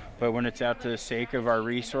that. But when it's at the sake of our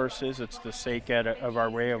resources, it's the sake of our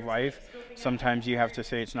way of life, sometimes you have to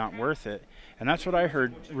say it's not worth it. And that's what I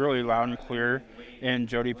heard really loud and clear in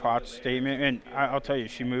Jody Potts' statement. And I'll tell you,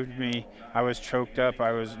 she moved me. I was choked up.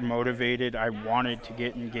 I was motivated. I wanted to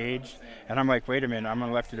get engaged. And I'm like, wait a minute, I'm an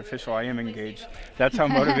elected official. I am engaged. That's how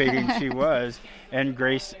motivating she was. And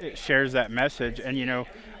Grace shares that message. And,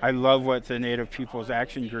 I love what the Native Peoples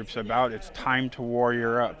Action Group's about. It's time to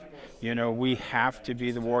warrior up. We have to be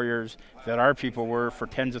the warriors that our people were for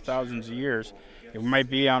tens of thousands of years. It might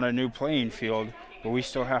be on a new playing field, but we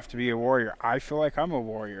still have to be a warrior. I feel like I'm a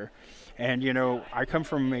warrior. And, I come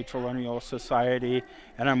from a matrilineal society,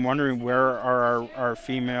 and I'm wondering, where are our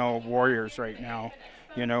female warriors right now?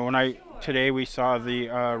 Today we saw the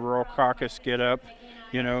Rural Caucus get up,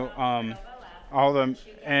 all of them,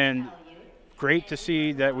 and great to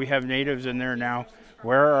see that we have natives in there now.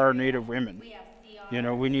 Where are our Native women?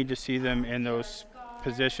 We need to see them in those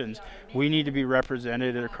positions. We need to be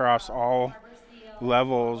represented across all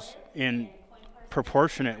levels in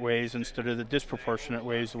proportionate ways instead of the disproportionate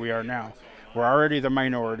ways we are now. We're already the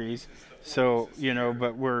minorities, so,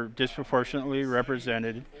 but we're disproportionately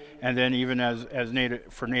represented, and then even as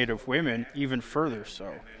Native women, even further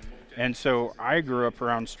so. And so I grew up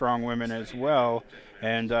around strong women as well,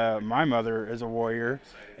 and my mother is a warrior,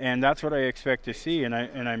 and that's what I expect to see. And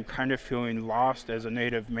I'm kind of feeling lost as a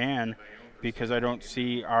Native man, because I don't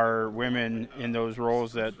see our women in those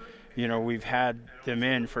roles that we've had them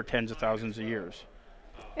in for tens of thousands of years.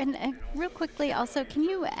 And real quickly also, can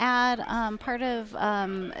you add part of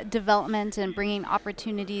development and bringing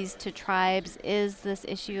opportunities to tribes is this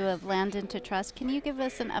issue of land into trust? Can you give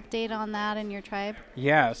us an update on that in your tribe?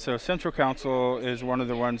 Yeah, so Central Council is one of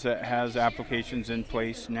the ones that has applications in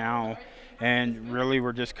place now, and really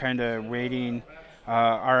we're just kind of waiting.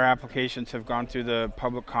 Our applications have gone through the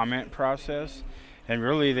public comment process, and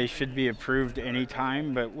really they should be approved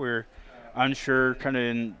anytime, but we're unsure kind of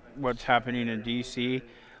in what's happening in DC.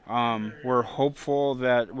 We're hopeful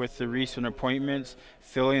that with the recent appointments,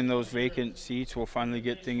 filling those vacant seats will finally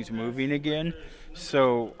get things moving again.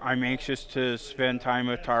 So I'm anxious to spend time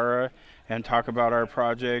with Tara and talk about our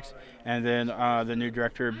projects. And then the new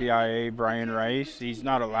director of BIA, Brian Rice, he's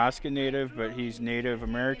not Alaska Native, but he's Native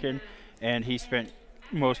American, and he spent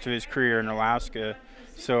most of his career in Alaska.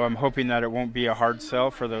 So I'm hoping that it won't be a hard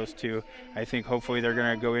sell for those two. I think hopefully they're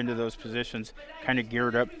going to go into those positions kind of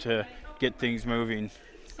geared up to get things moving.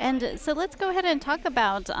 And so let's go ahead and talk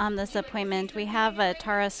about this appointment. We have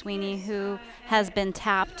Tara Sweeney, who has been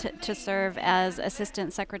tapped to serve as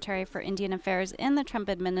Assistant Secretary for Indian Affairs in the Trump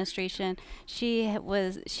administration.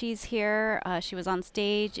 She's here. She was on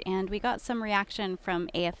stage, and we got some reaction from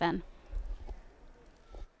AFN.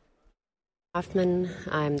 Hoffman.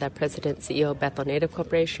 I'm the President and CEO of Bethel Native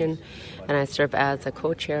Corporation, and I serve as the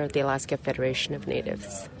co-chair of the Alaska Federation of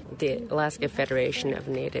Natives. The Alaska Federation of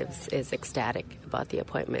Natives is ecstatic about the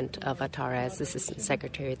appointment of Tara as Assistant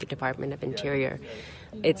Secretary of the Department of Interior.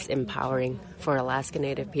 It's empowering for Alaska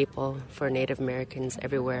Native people, for Native Americans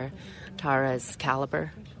everywhere. Tara's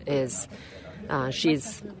caliber is,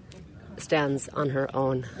 she's stands on her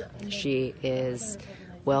own. She is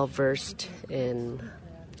well-versed in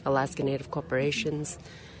Alaska Native corporations,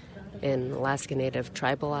 in Alaska Native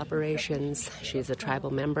tribal operations. She's a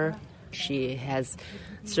tribal member. She has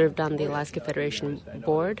served on the Alaska Federation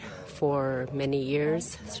Board for many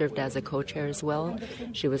years, served as a co-chair as well.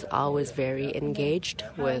 She was always very engaged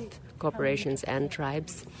with corporations and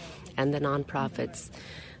tribes and the nonprofits.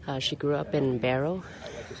 She grew up in Barrow,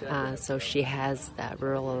 so she has that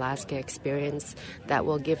rural Alaska experience that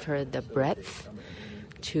will give her the breadth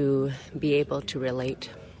to be able to relate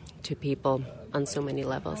to people on so many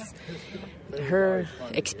levels. Her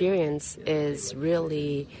experience is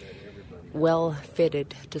really well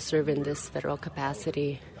fitted to serve in this federal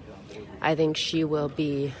capacity. I think she will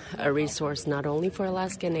be a resource not only for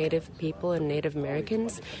Alaska Native people and Native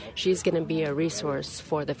Americans, she's going to be a resource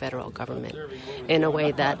for the federal government in a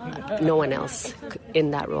way that no one else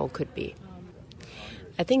in that role could be.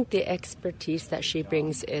 I think the expertise that she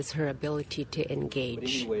brings is her ability to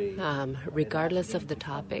engage. Regardless of the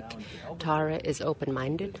topic, Tara is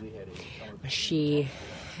open-minded. She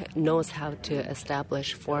knows how to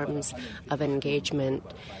establish forms of engagement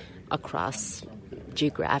across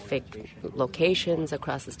geographic locations,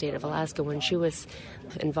 across the state of Alaska. When she was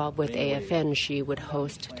involved with AFN, she would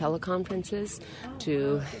host teleconferences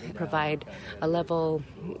to provide a level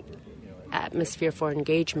atmosphere for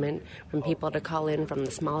engagement from people to call in from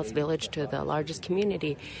the smallest village to the largest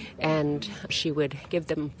community, and she would give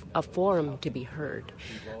them a forum to be heard.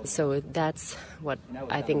 So that's what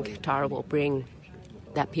I think Tara will bring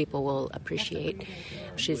that people will appreciate.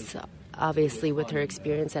 She's obviously, with her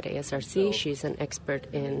experience at ASRC, she's an expert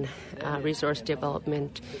in resource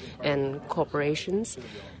development and corporations.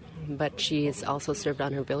 But she's also served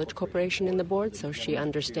on her village corporation in the board, so she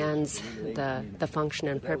understands the function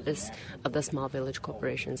and purpose of the small village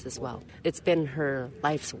corporations as well. It's been her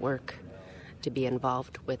life's work to be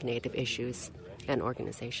involved with Native issues and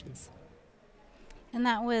organizations. And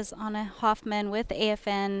that was Anna Hoffman with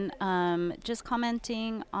AFN, just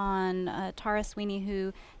commenting on Tara Sweeney,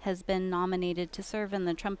 who has been nominated to serve in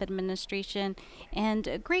the Trump administration.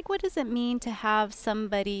 And Greg, what does it mean to have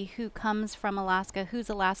somebody who comes from Alaska, who's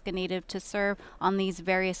Alaska Native, to serve on these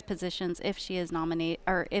various positions if she is nominated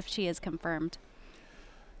or if she is confirmed?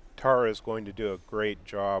 Tara is going to do a great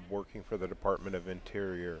job working for the Department of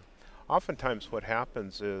Interior. Oftentimes what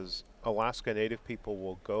happens is Alaska Native people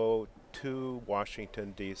will go to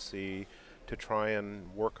Washington, D.C. to try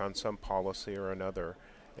and work on some policy or another.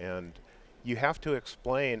 And you have to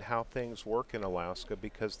explain how things work in Alaska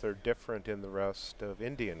because they're different in the rest of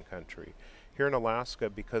Indian country. Here in Alaska,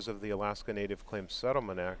 because of the Alaska Native Claims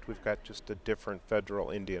Settlement Act, we've got just a different federal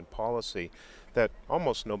Indian policy that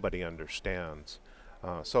almost nobody understands.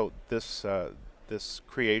 So this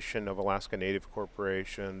creation of Alaska Native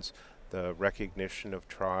corporations, the recognition of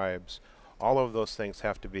tribes, all of those things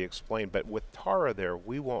have to be explained. But with Tara there,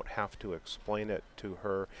 we won't have to explain it to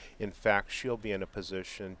her. In fact, she'll be in a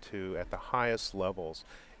position to, at the highest levels,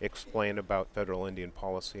 explain about federal Indian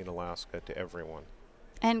policy in Alaska to everyone.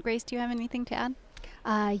 And Grace, do you have anything to add?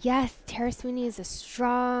 Yes, Tara Sweeney is a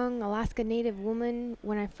strong Alaska Native woman.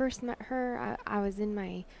 When I first met her, I was in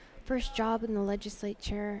my first job in the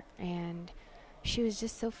legislature, and she was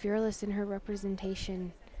just so fearless in her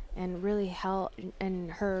representation and really held,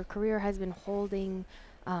 and her career has been holding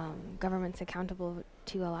governments accountable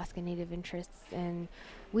to Alaska Native interests, and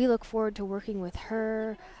we look forward to working with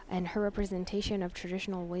her and her representation of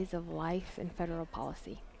traditional ways of life in federal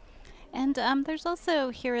policy. And there's also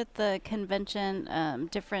here at the convention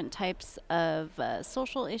different types of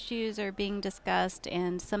social issues are being discussed,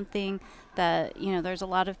 and something that, you know, there's a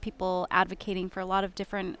lot of people advocating for a lot of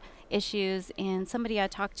different issues. And somebody I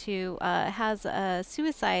talked to has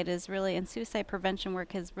suicide is really, and suicide prevention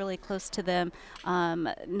work is really close to them,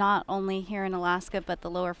 not only here in Alaska, but the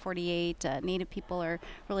lower 48 Native people are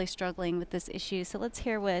really struggling with this issue. So let's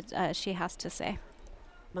hear what she has to say.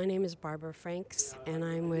 My name is Barbara Franks, and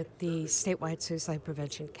I'm with the Statewide Suicide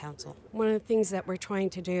Prevention Council. One of the things that we're trying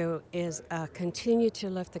to do is continue to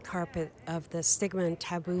lift the carpet of the stigma and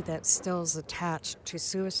taboo that still is attached to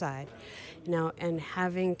suicide, and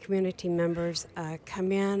having community members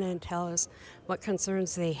come in and tell us what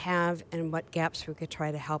concerns they have and what gaps we could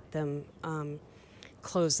try to help them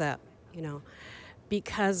close up,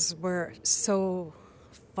 because we're so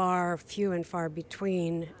few and far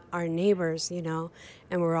between our neighbors, and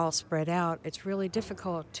we're all spread out. It's really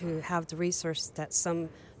difficult to have the resource that some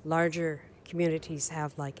larger communities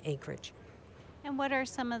have, like Anchorage. And what are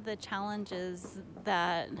some of the challenges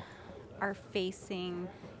that are facing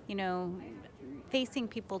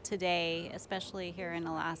people today, especially here in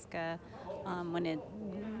Alaska,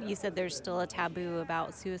 you said there's still a taboo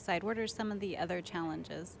about suicide? What are some of the other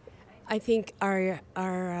challenges? I think our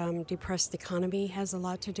depressed economy has a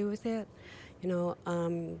lot to do with it.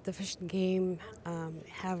 The Fish and Game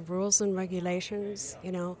have rules and regulations,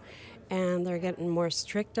 and they're getting more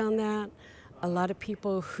strict on that. A lot of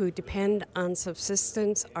people who depend on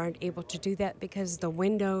subsistence aren't able to do that because the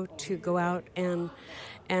window to go out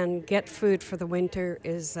and get food for the winter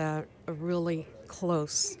is a really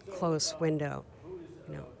close window.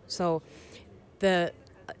 So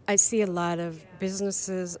I see a lot of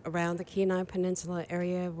businesses around the Kenai Peninsula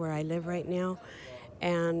area where I live right now,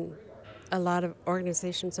 and a lot of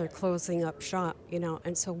organizations are closing up shop,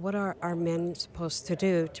 and so what are our men supposed to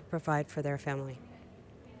do to provide for their family?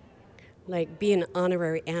 Like be an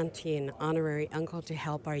honorary auntie and honorary uncle to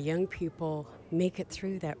help our young people make it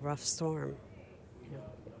through that rough storm.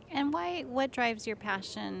 And what drives your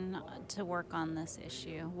passion to work on this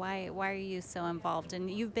issue? Why are you so involved?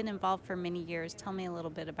 And you've been involved for many years. Tell me a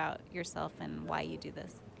little bit about yourself and why you do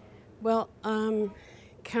this. Well,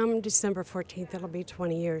 come December 14th, it'll be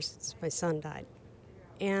 20 years since my son died.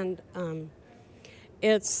 And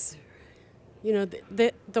it's,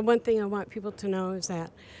 the one thing I want people to know is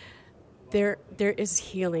that there is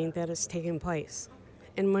healing that is taking place.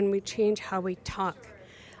 And when we change how we talk,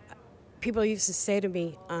 people used to say to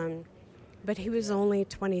me, but he was only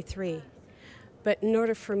 23. But in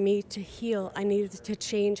order for me to heal, I needed to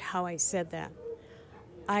change how I said that.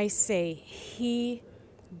 I say, he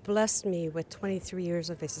blessed me with 23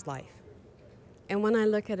 years of his life. And when I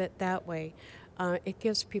look at it that way, it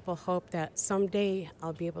gives people hope that someday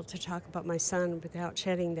I'll be able to talk about my son without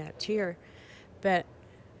shedding that tear. But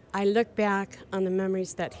I look back on the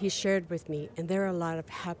memories that he shared with me, and there are a lot of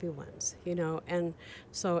happy ones, and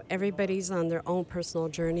so everybody's on their own personal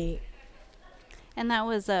journey. And that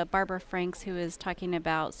was Barbara Franks, who is talking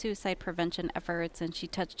about suicide prevention efforts, and she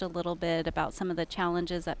touched a little bit about some of the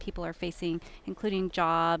challenges that people are facing, including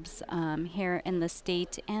jobs here in the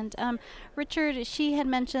state. And Richard, she had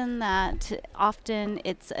mentioned that often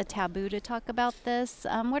it's a taboo to talk about this.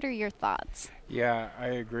 What are your thoughts? Yeah, I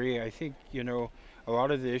agree. I think, a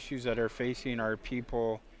lot of the issues that are facing our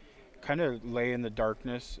people kind of lay in the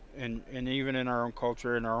darkness, and even in our own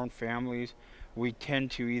culture, in our own families, we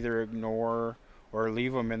tend to either ignore or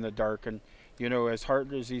leave them in the dark. And, as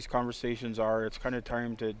hard as these conversations are, it's kind of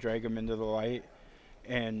time to drag them into the light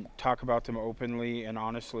and talk about them openly and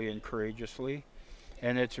honestly and courageously.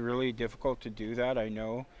 And it's really difficult to do that, I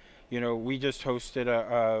know. We just hosted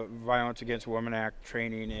a Violence Against Women Act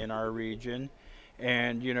training in our region,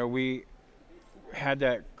 and, we had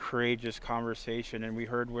that courageous conversation, and we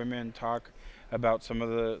heard women talk about some of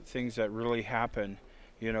the things that really happen,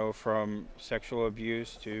 from sexual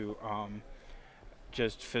abuse to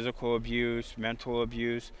just physical abuse, mental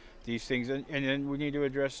abuse, these things. And then we need to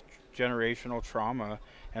address generational trauma.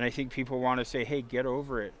 And I think people want to say, hey, get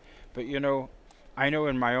over it. But, I know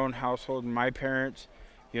in my own household, my parents,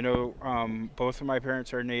 both of my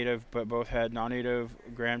parents are Native, but both had non-Native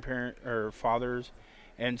grandparents or fathers.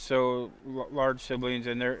 And so large siblings,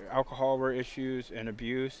 and their alcohol were issues and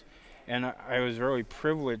abuse. And I was really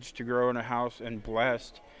privileged to grow in a house and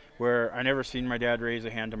blessed where I never seen my dad raise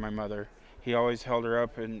a hand to my mother. He always held her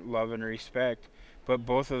up in love and respect. But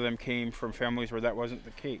both of them came from families where that wasn't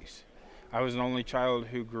the case. I was an only child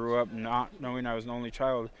who grew up not knowing I was an only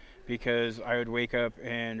child, because I would wake up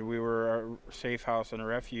and we were a safe house and a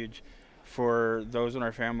refuge for those in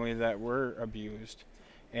our family that were abused.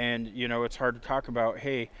 And, it's hard to talk about,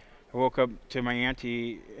 hey, I woke up to my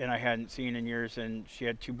auntie and I hadn't seen in years and she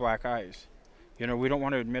had 2 black eyes. We don't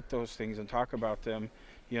want to admit those things and talk about them.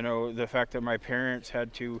 The fact that my parents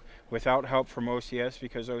had to, without help from OCS,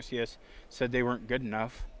 because OCS said they weren't good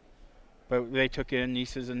enough, but they took in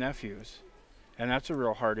nieces and nephews. And that's a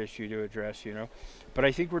real hard issue to address, But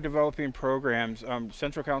I think we're developing programs.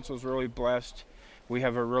 Central Council is really blessed. We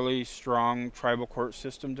have a really strong tribal court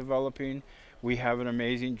system developing, We have an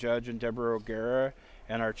amazing judge in Deborah O'Gara,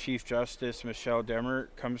 and our Chief Justice, Michelle Demert,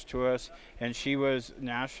 comes to us, and she was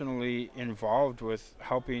nationally involved with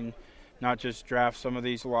helping not just draft some of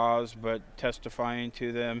these laws, but testifying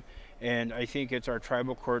to them. And I think it's our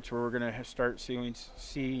tribal courts where we're going to start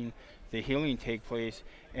seeing the healing take place,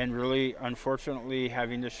 and really, unfortunately,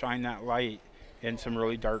 having to shine that light in some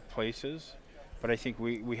really dark places. But I think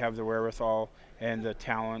we have the wherewithal and the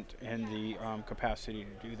talent and the capacity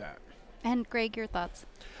to do that. And Greg, your thoughts?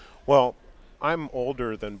 Well, I'm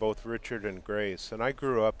older than both Richard and Grace, and I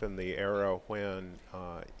grew up in the era when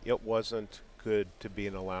it wasn't good to be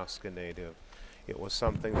an Alaska Native. It was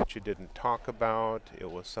something that you didn't talk about.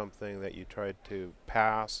 It was something that you tried to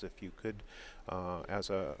pass if you could as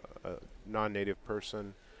a non-Native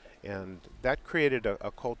person. And that created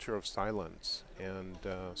a culture of silence. And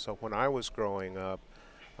so when I was growing up,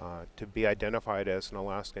 to be identified as an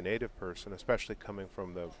Alaska Native person, especially coming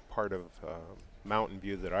from the part of Mountain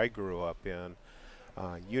View that I grew up in,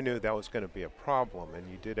 you knew that was going to be a problem, and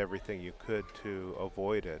you did everything you could to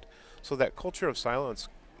avoid it. So that culture of silence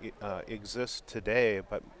exists today,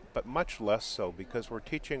 but much less so, because we're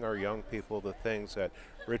teaching our young people the things that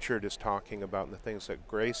Richard is talking about and the things that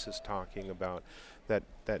Grace is talking about,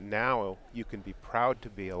 that now you can be proud to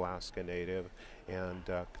be Alaska Native, and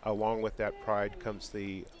along with that pride comes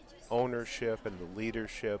the ownership and the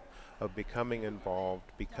leadership of becoming involved,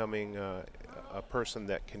 becoming a person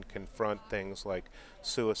that can confront things like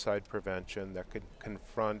suicide prevention, that can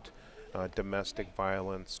confront domestic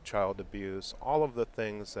violence, child abuse. All of the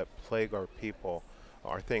things that plague our people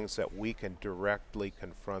are things that we can directly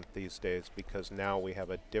confront these days, because now we have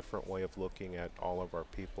a different way of looking at all of our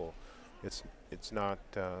people. It's not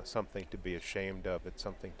something to be ashamed of, it's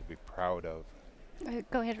something to be proud of.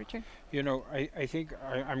 Go ahead, Richard. You know, I think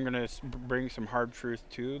I'm going to bring some hard truth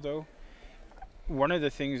too, though. One of the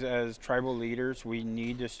things as tribal leaders we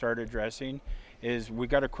need to start addressing is we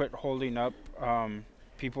got to quit holding up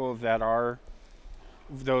people that are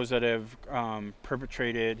those that have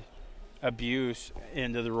perpetrated abuse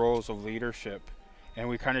into the roles of leadership. And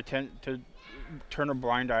we kind of tend to turn a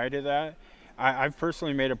blind eye to that. I've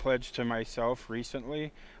personally made a pledge to myself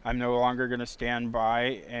recently. I'm no longer going to stand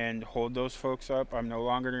by and hold those folks up. I'm no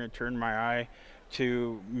longer going to turn my eye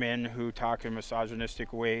to men who talk in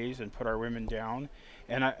misogynistic ways and put our women down.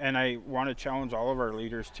 And I want to challenge all of our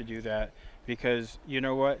leaders to do that, because you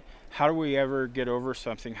know what? How do we ever get over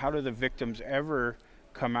something? How do the victims ever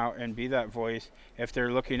come out and be that voice if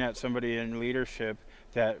they're looking at somebody in leadership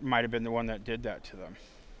that might have been the one that did that to them?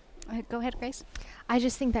 Go ahead, Grace. I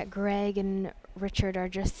just think that Greg and Richard are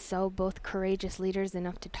just so both courageous leaders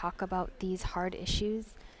enough to talk about these hard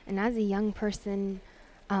issues. And as a young person,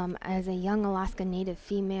 as a young Alaska Native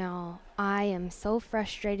female, I am so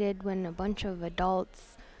frustrated when a bunch of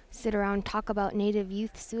adults sit around talk about Native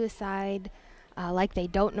youth suicide like they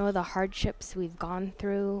don't know the hardships we've gone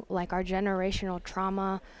through, like our generational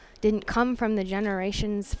trauma didn't come from the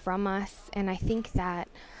generations from us. And I think that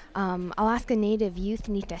Alaska Native youth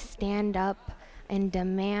need to stand up and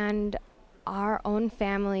demand our own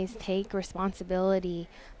families take responsibility,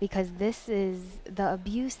 because this is the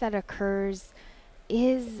abuse that occurs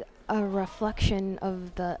is a reflection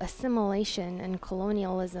of the assimilation and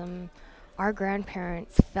colonialism our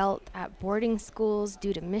grandparents felt at boarding schools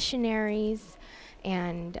due to missionaries.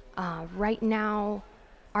 And right now,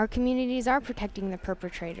 our communities are protecting the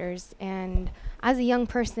perpetrators. And as a young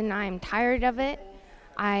person, I am tired of it.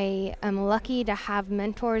 I am lucky to have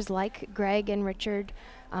mentors like Greg and Richard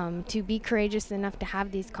to be courageous enough to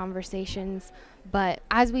have these conversations. But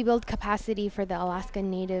as we build capacity for the Alaska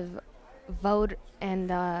Native vote and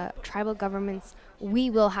the tribal governments, we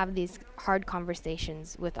will have these hard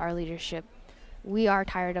conversations with our leadership. We are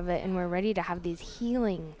tired of it, and we're ready to have these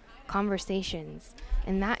healing conversations.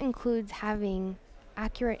 And that includes having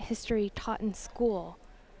accurate history taught in school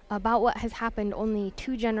about what has happened only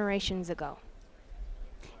 2 generations ago.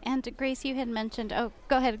 And Grace, you had mentioned,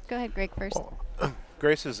 go ahead, Greg, first. Well,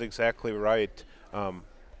 Grace is exactly right.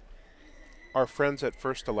 Our friends at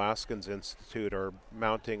First Alaskans Institute are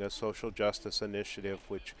mounting a social justice initiative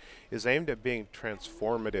which is aimed at being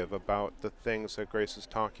transformative about the things that Grace is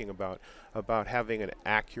talking about having an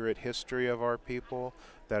accurate history of our people,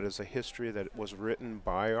 that is a history that was written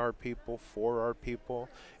by our people, for our people,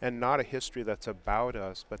 and not a history that's about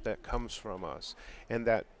us, but that comes from us. And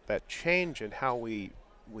that change in how we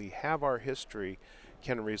have our history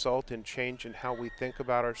can result in change in how we think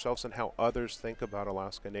about ourselves and how others think about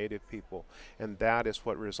Alaska Native people, and that is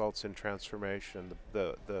what results in transformation.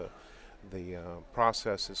 The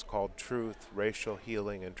process is called truth, racial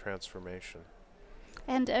healing, and transformation.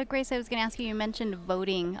 And Grace, I was going to ask you, you mentioned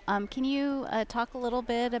voting. Can you talk a little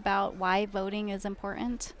bit about why voting is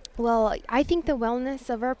important? Well, I think the wellness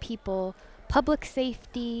of our people, public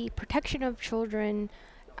safety, protection of children,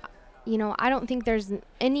 I don't think there's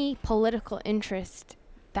any political interest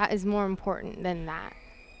that is more important than that.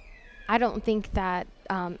 I don't think that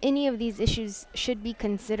any of these issues should be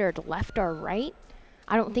considered left or right.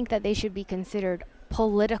 I don't think that they should be considered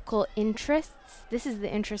political interests. This is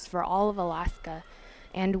the interest for all of Alaska.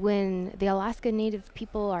 And when the Alaska Native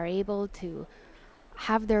people are able to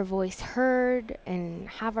have their voice heard and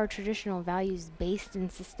have our traditional values based in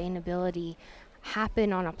sustainability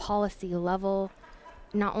happen on a policy level,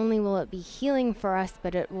 not only will it be healing for us,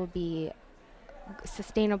 but it will be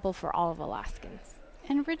sustainable for all of Alaskans.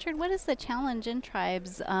 And Richard, what is the challenge in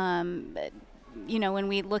tribes? When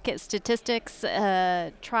we look at statistics,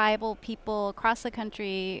 tribal people across the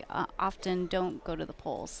country often don't go to the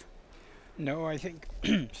polls. No, I think,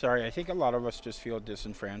 I think a lot of us just feel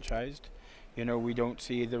disenfranchised. We don't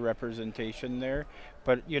see the representation there.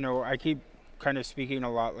 But, I keep kind of speaking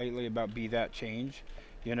a lot lately about be that change.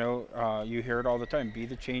 You hear it all the time, be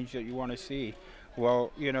the change that you want to see.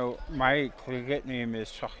 Well, my Tlingit name is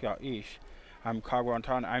Shakya Ish. I'm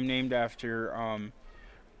Kagwantan. I'm named after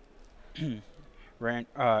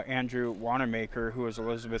Andrew Wanamaker, who was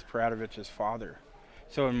Elizabeth Paradovich's father.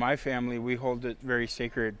 So in my family, we hold it very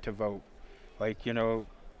sacred to vote. I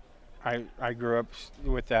grew up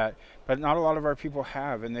with that, but not a lot of our people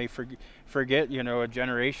have, and they forget, a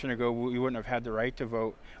generation ago we wouldn't have had the right to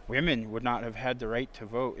vote. Women would not have had the right to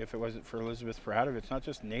vote if it wasn't for Elizabeth Paradovich, not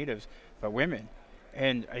just Natives, but women.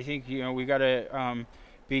 And I think, we got to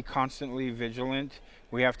be constantly vigilant.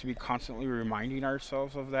 We have to be constantly reminding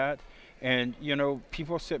ourselves of that. And,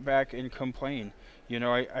 people sit back and complain.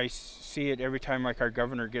 I see it every time, our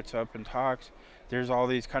governor gets up and talks. There's all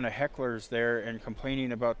these kind of hecklers there and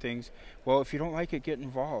complaining about things. Well, if you don't like it, get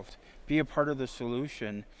involved. Be a part of the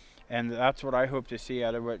solution. And that's what I hope to see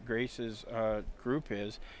out of what Grace's group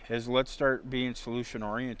is let's start being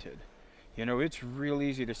solution-oriented. It's real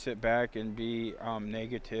easy to sit back and be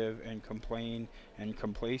negative and complain and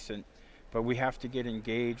complacent, but we have to get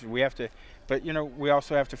engaged. We also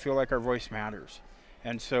have to feel like our voice matters.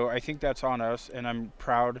 And so I think that's on us, and I'm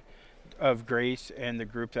proud of Grace and the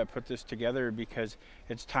group that put this together, because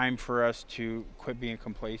it's time for us to quit being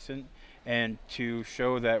complacent and to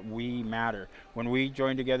show that we matter. When we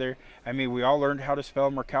joined together, we all learned how to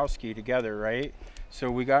spell Murkowski together, right?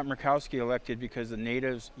 So we got Murkowski elected because the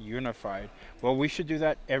Natives unified. Well, we should do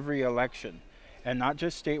that every election, and not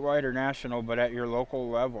just statewide or national, but at your local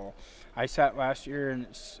level. I sat last year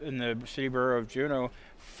in the City Borough of Juneau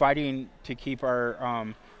fighting to keep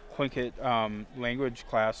our Tlingit language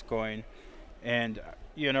class going, and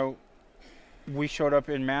we showed up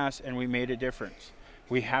in mass and we made a difference.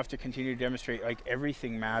 We have to continue to demonstrate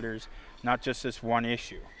everything matters, not just this one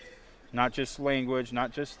issue, not just language,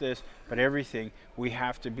 not just this, but everything. We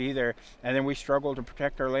have to be there. And then we struggle to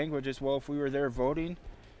protect our languages. Well, if we were there voting,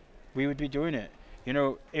 we would be doing it.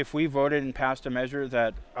 If we voted and passed a measure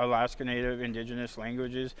that Alaska Native Indigenous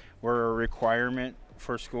languages were a requirement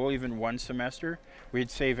for school, even one semester,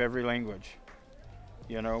 we'd save every language.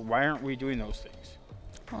 Why aren't we doing those things?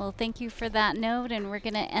 Well, thank you for that note, and we're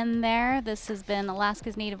going to end there. This has been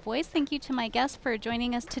Alaska's Native Voice. Thank you to my guests for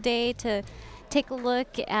joining us today to take a look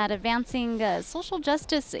at advancing social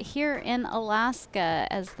justice here in Alaska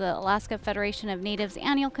as the Alaska Federation of Natives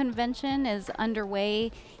Annual Convention is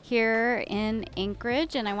underway here in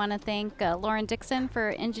Anchorage. And I want to thank Lauren Dixon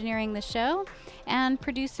for engineering the show and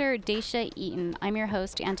producer Daisha Eaton. I'm your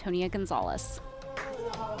host, Antonia Gonzalez.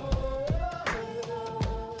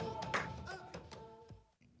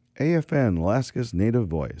 AFN Alaska's Native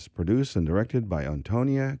Voice, produced and directed by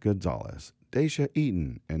Antonia Gonzalez, Daisha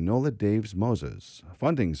Eaton, and Nola Daves Moses.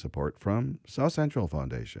 Funding support from South Central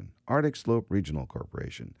Foundation, Arctic Slope Regional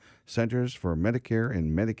Corporation, Centers for Medicare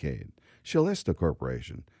and Medicaid, Shalista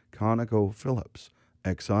Corporation, ConocoPhillips,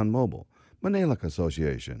 ExxonMobil, Manaluk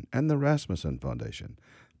Association, and the Rasmussen Foundation.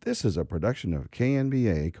 This is a production of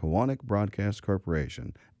KNBA Koahnic Broadcast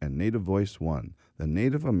Corporation and Native Voice One, the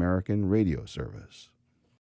Native American radio service.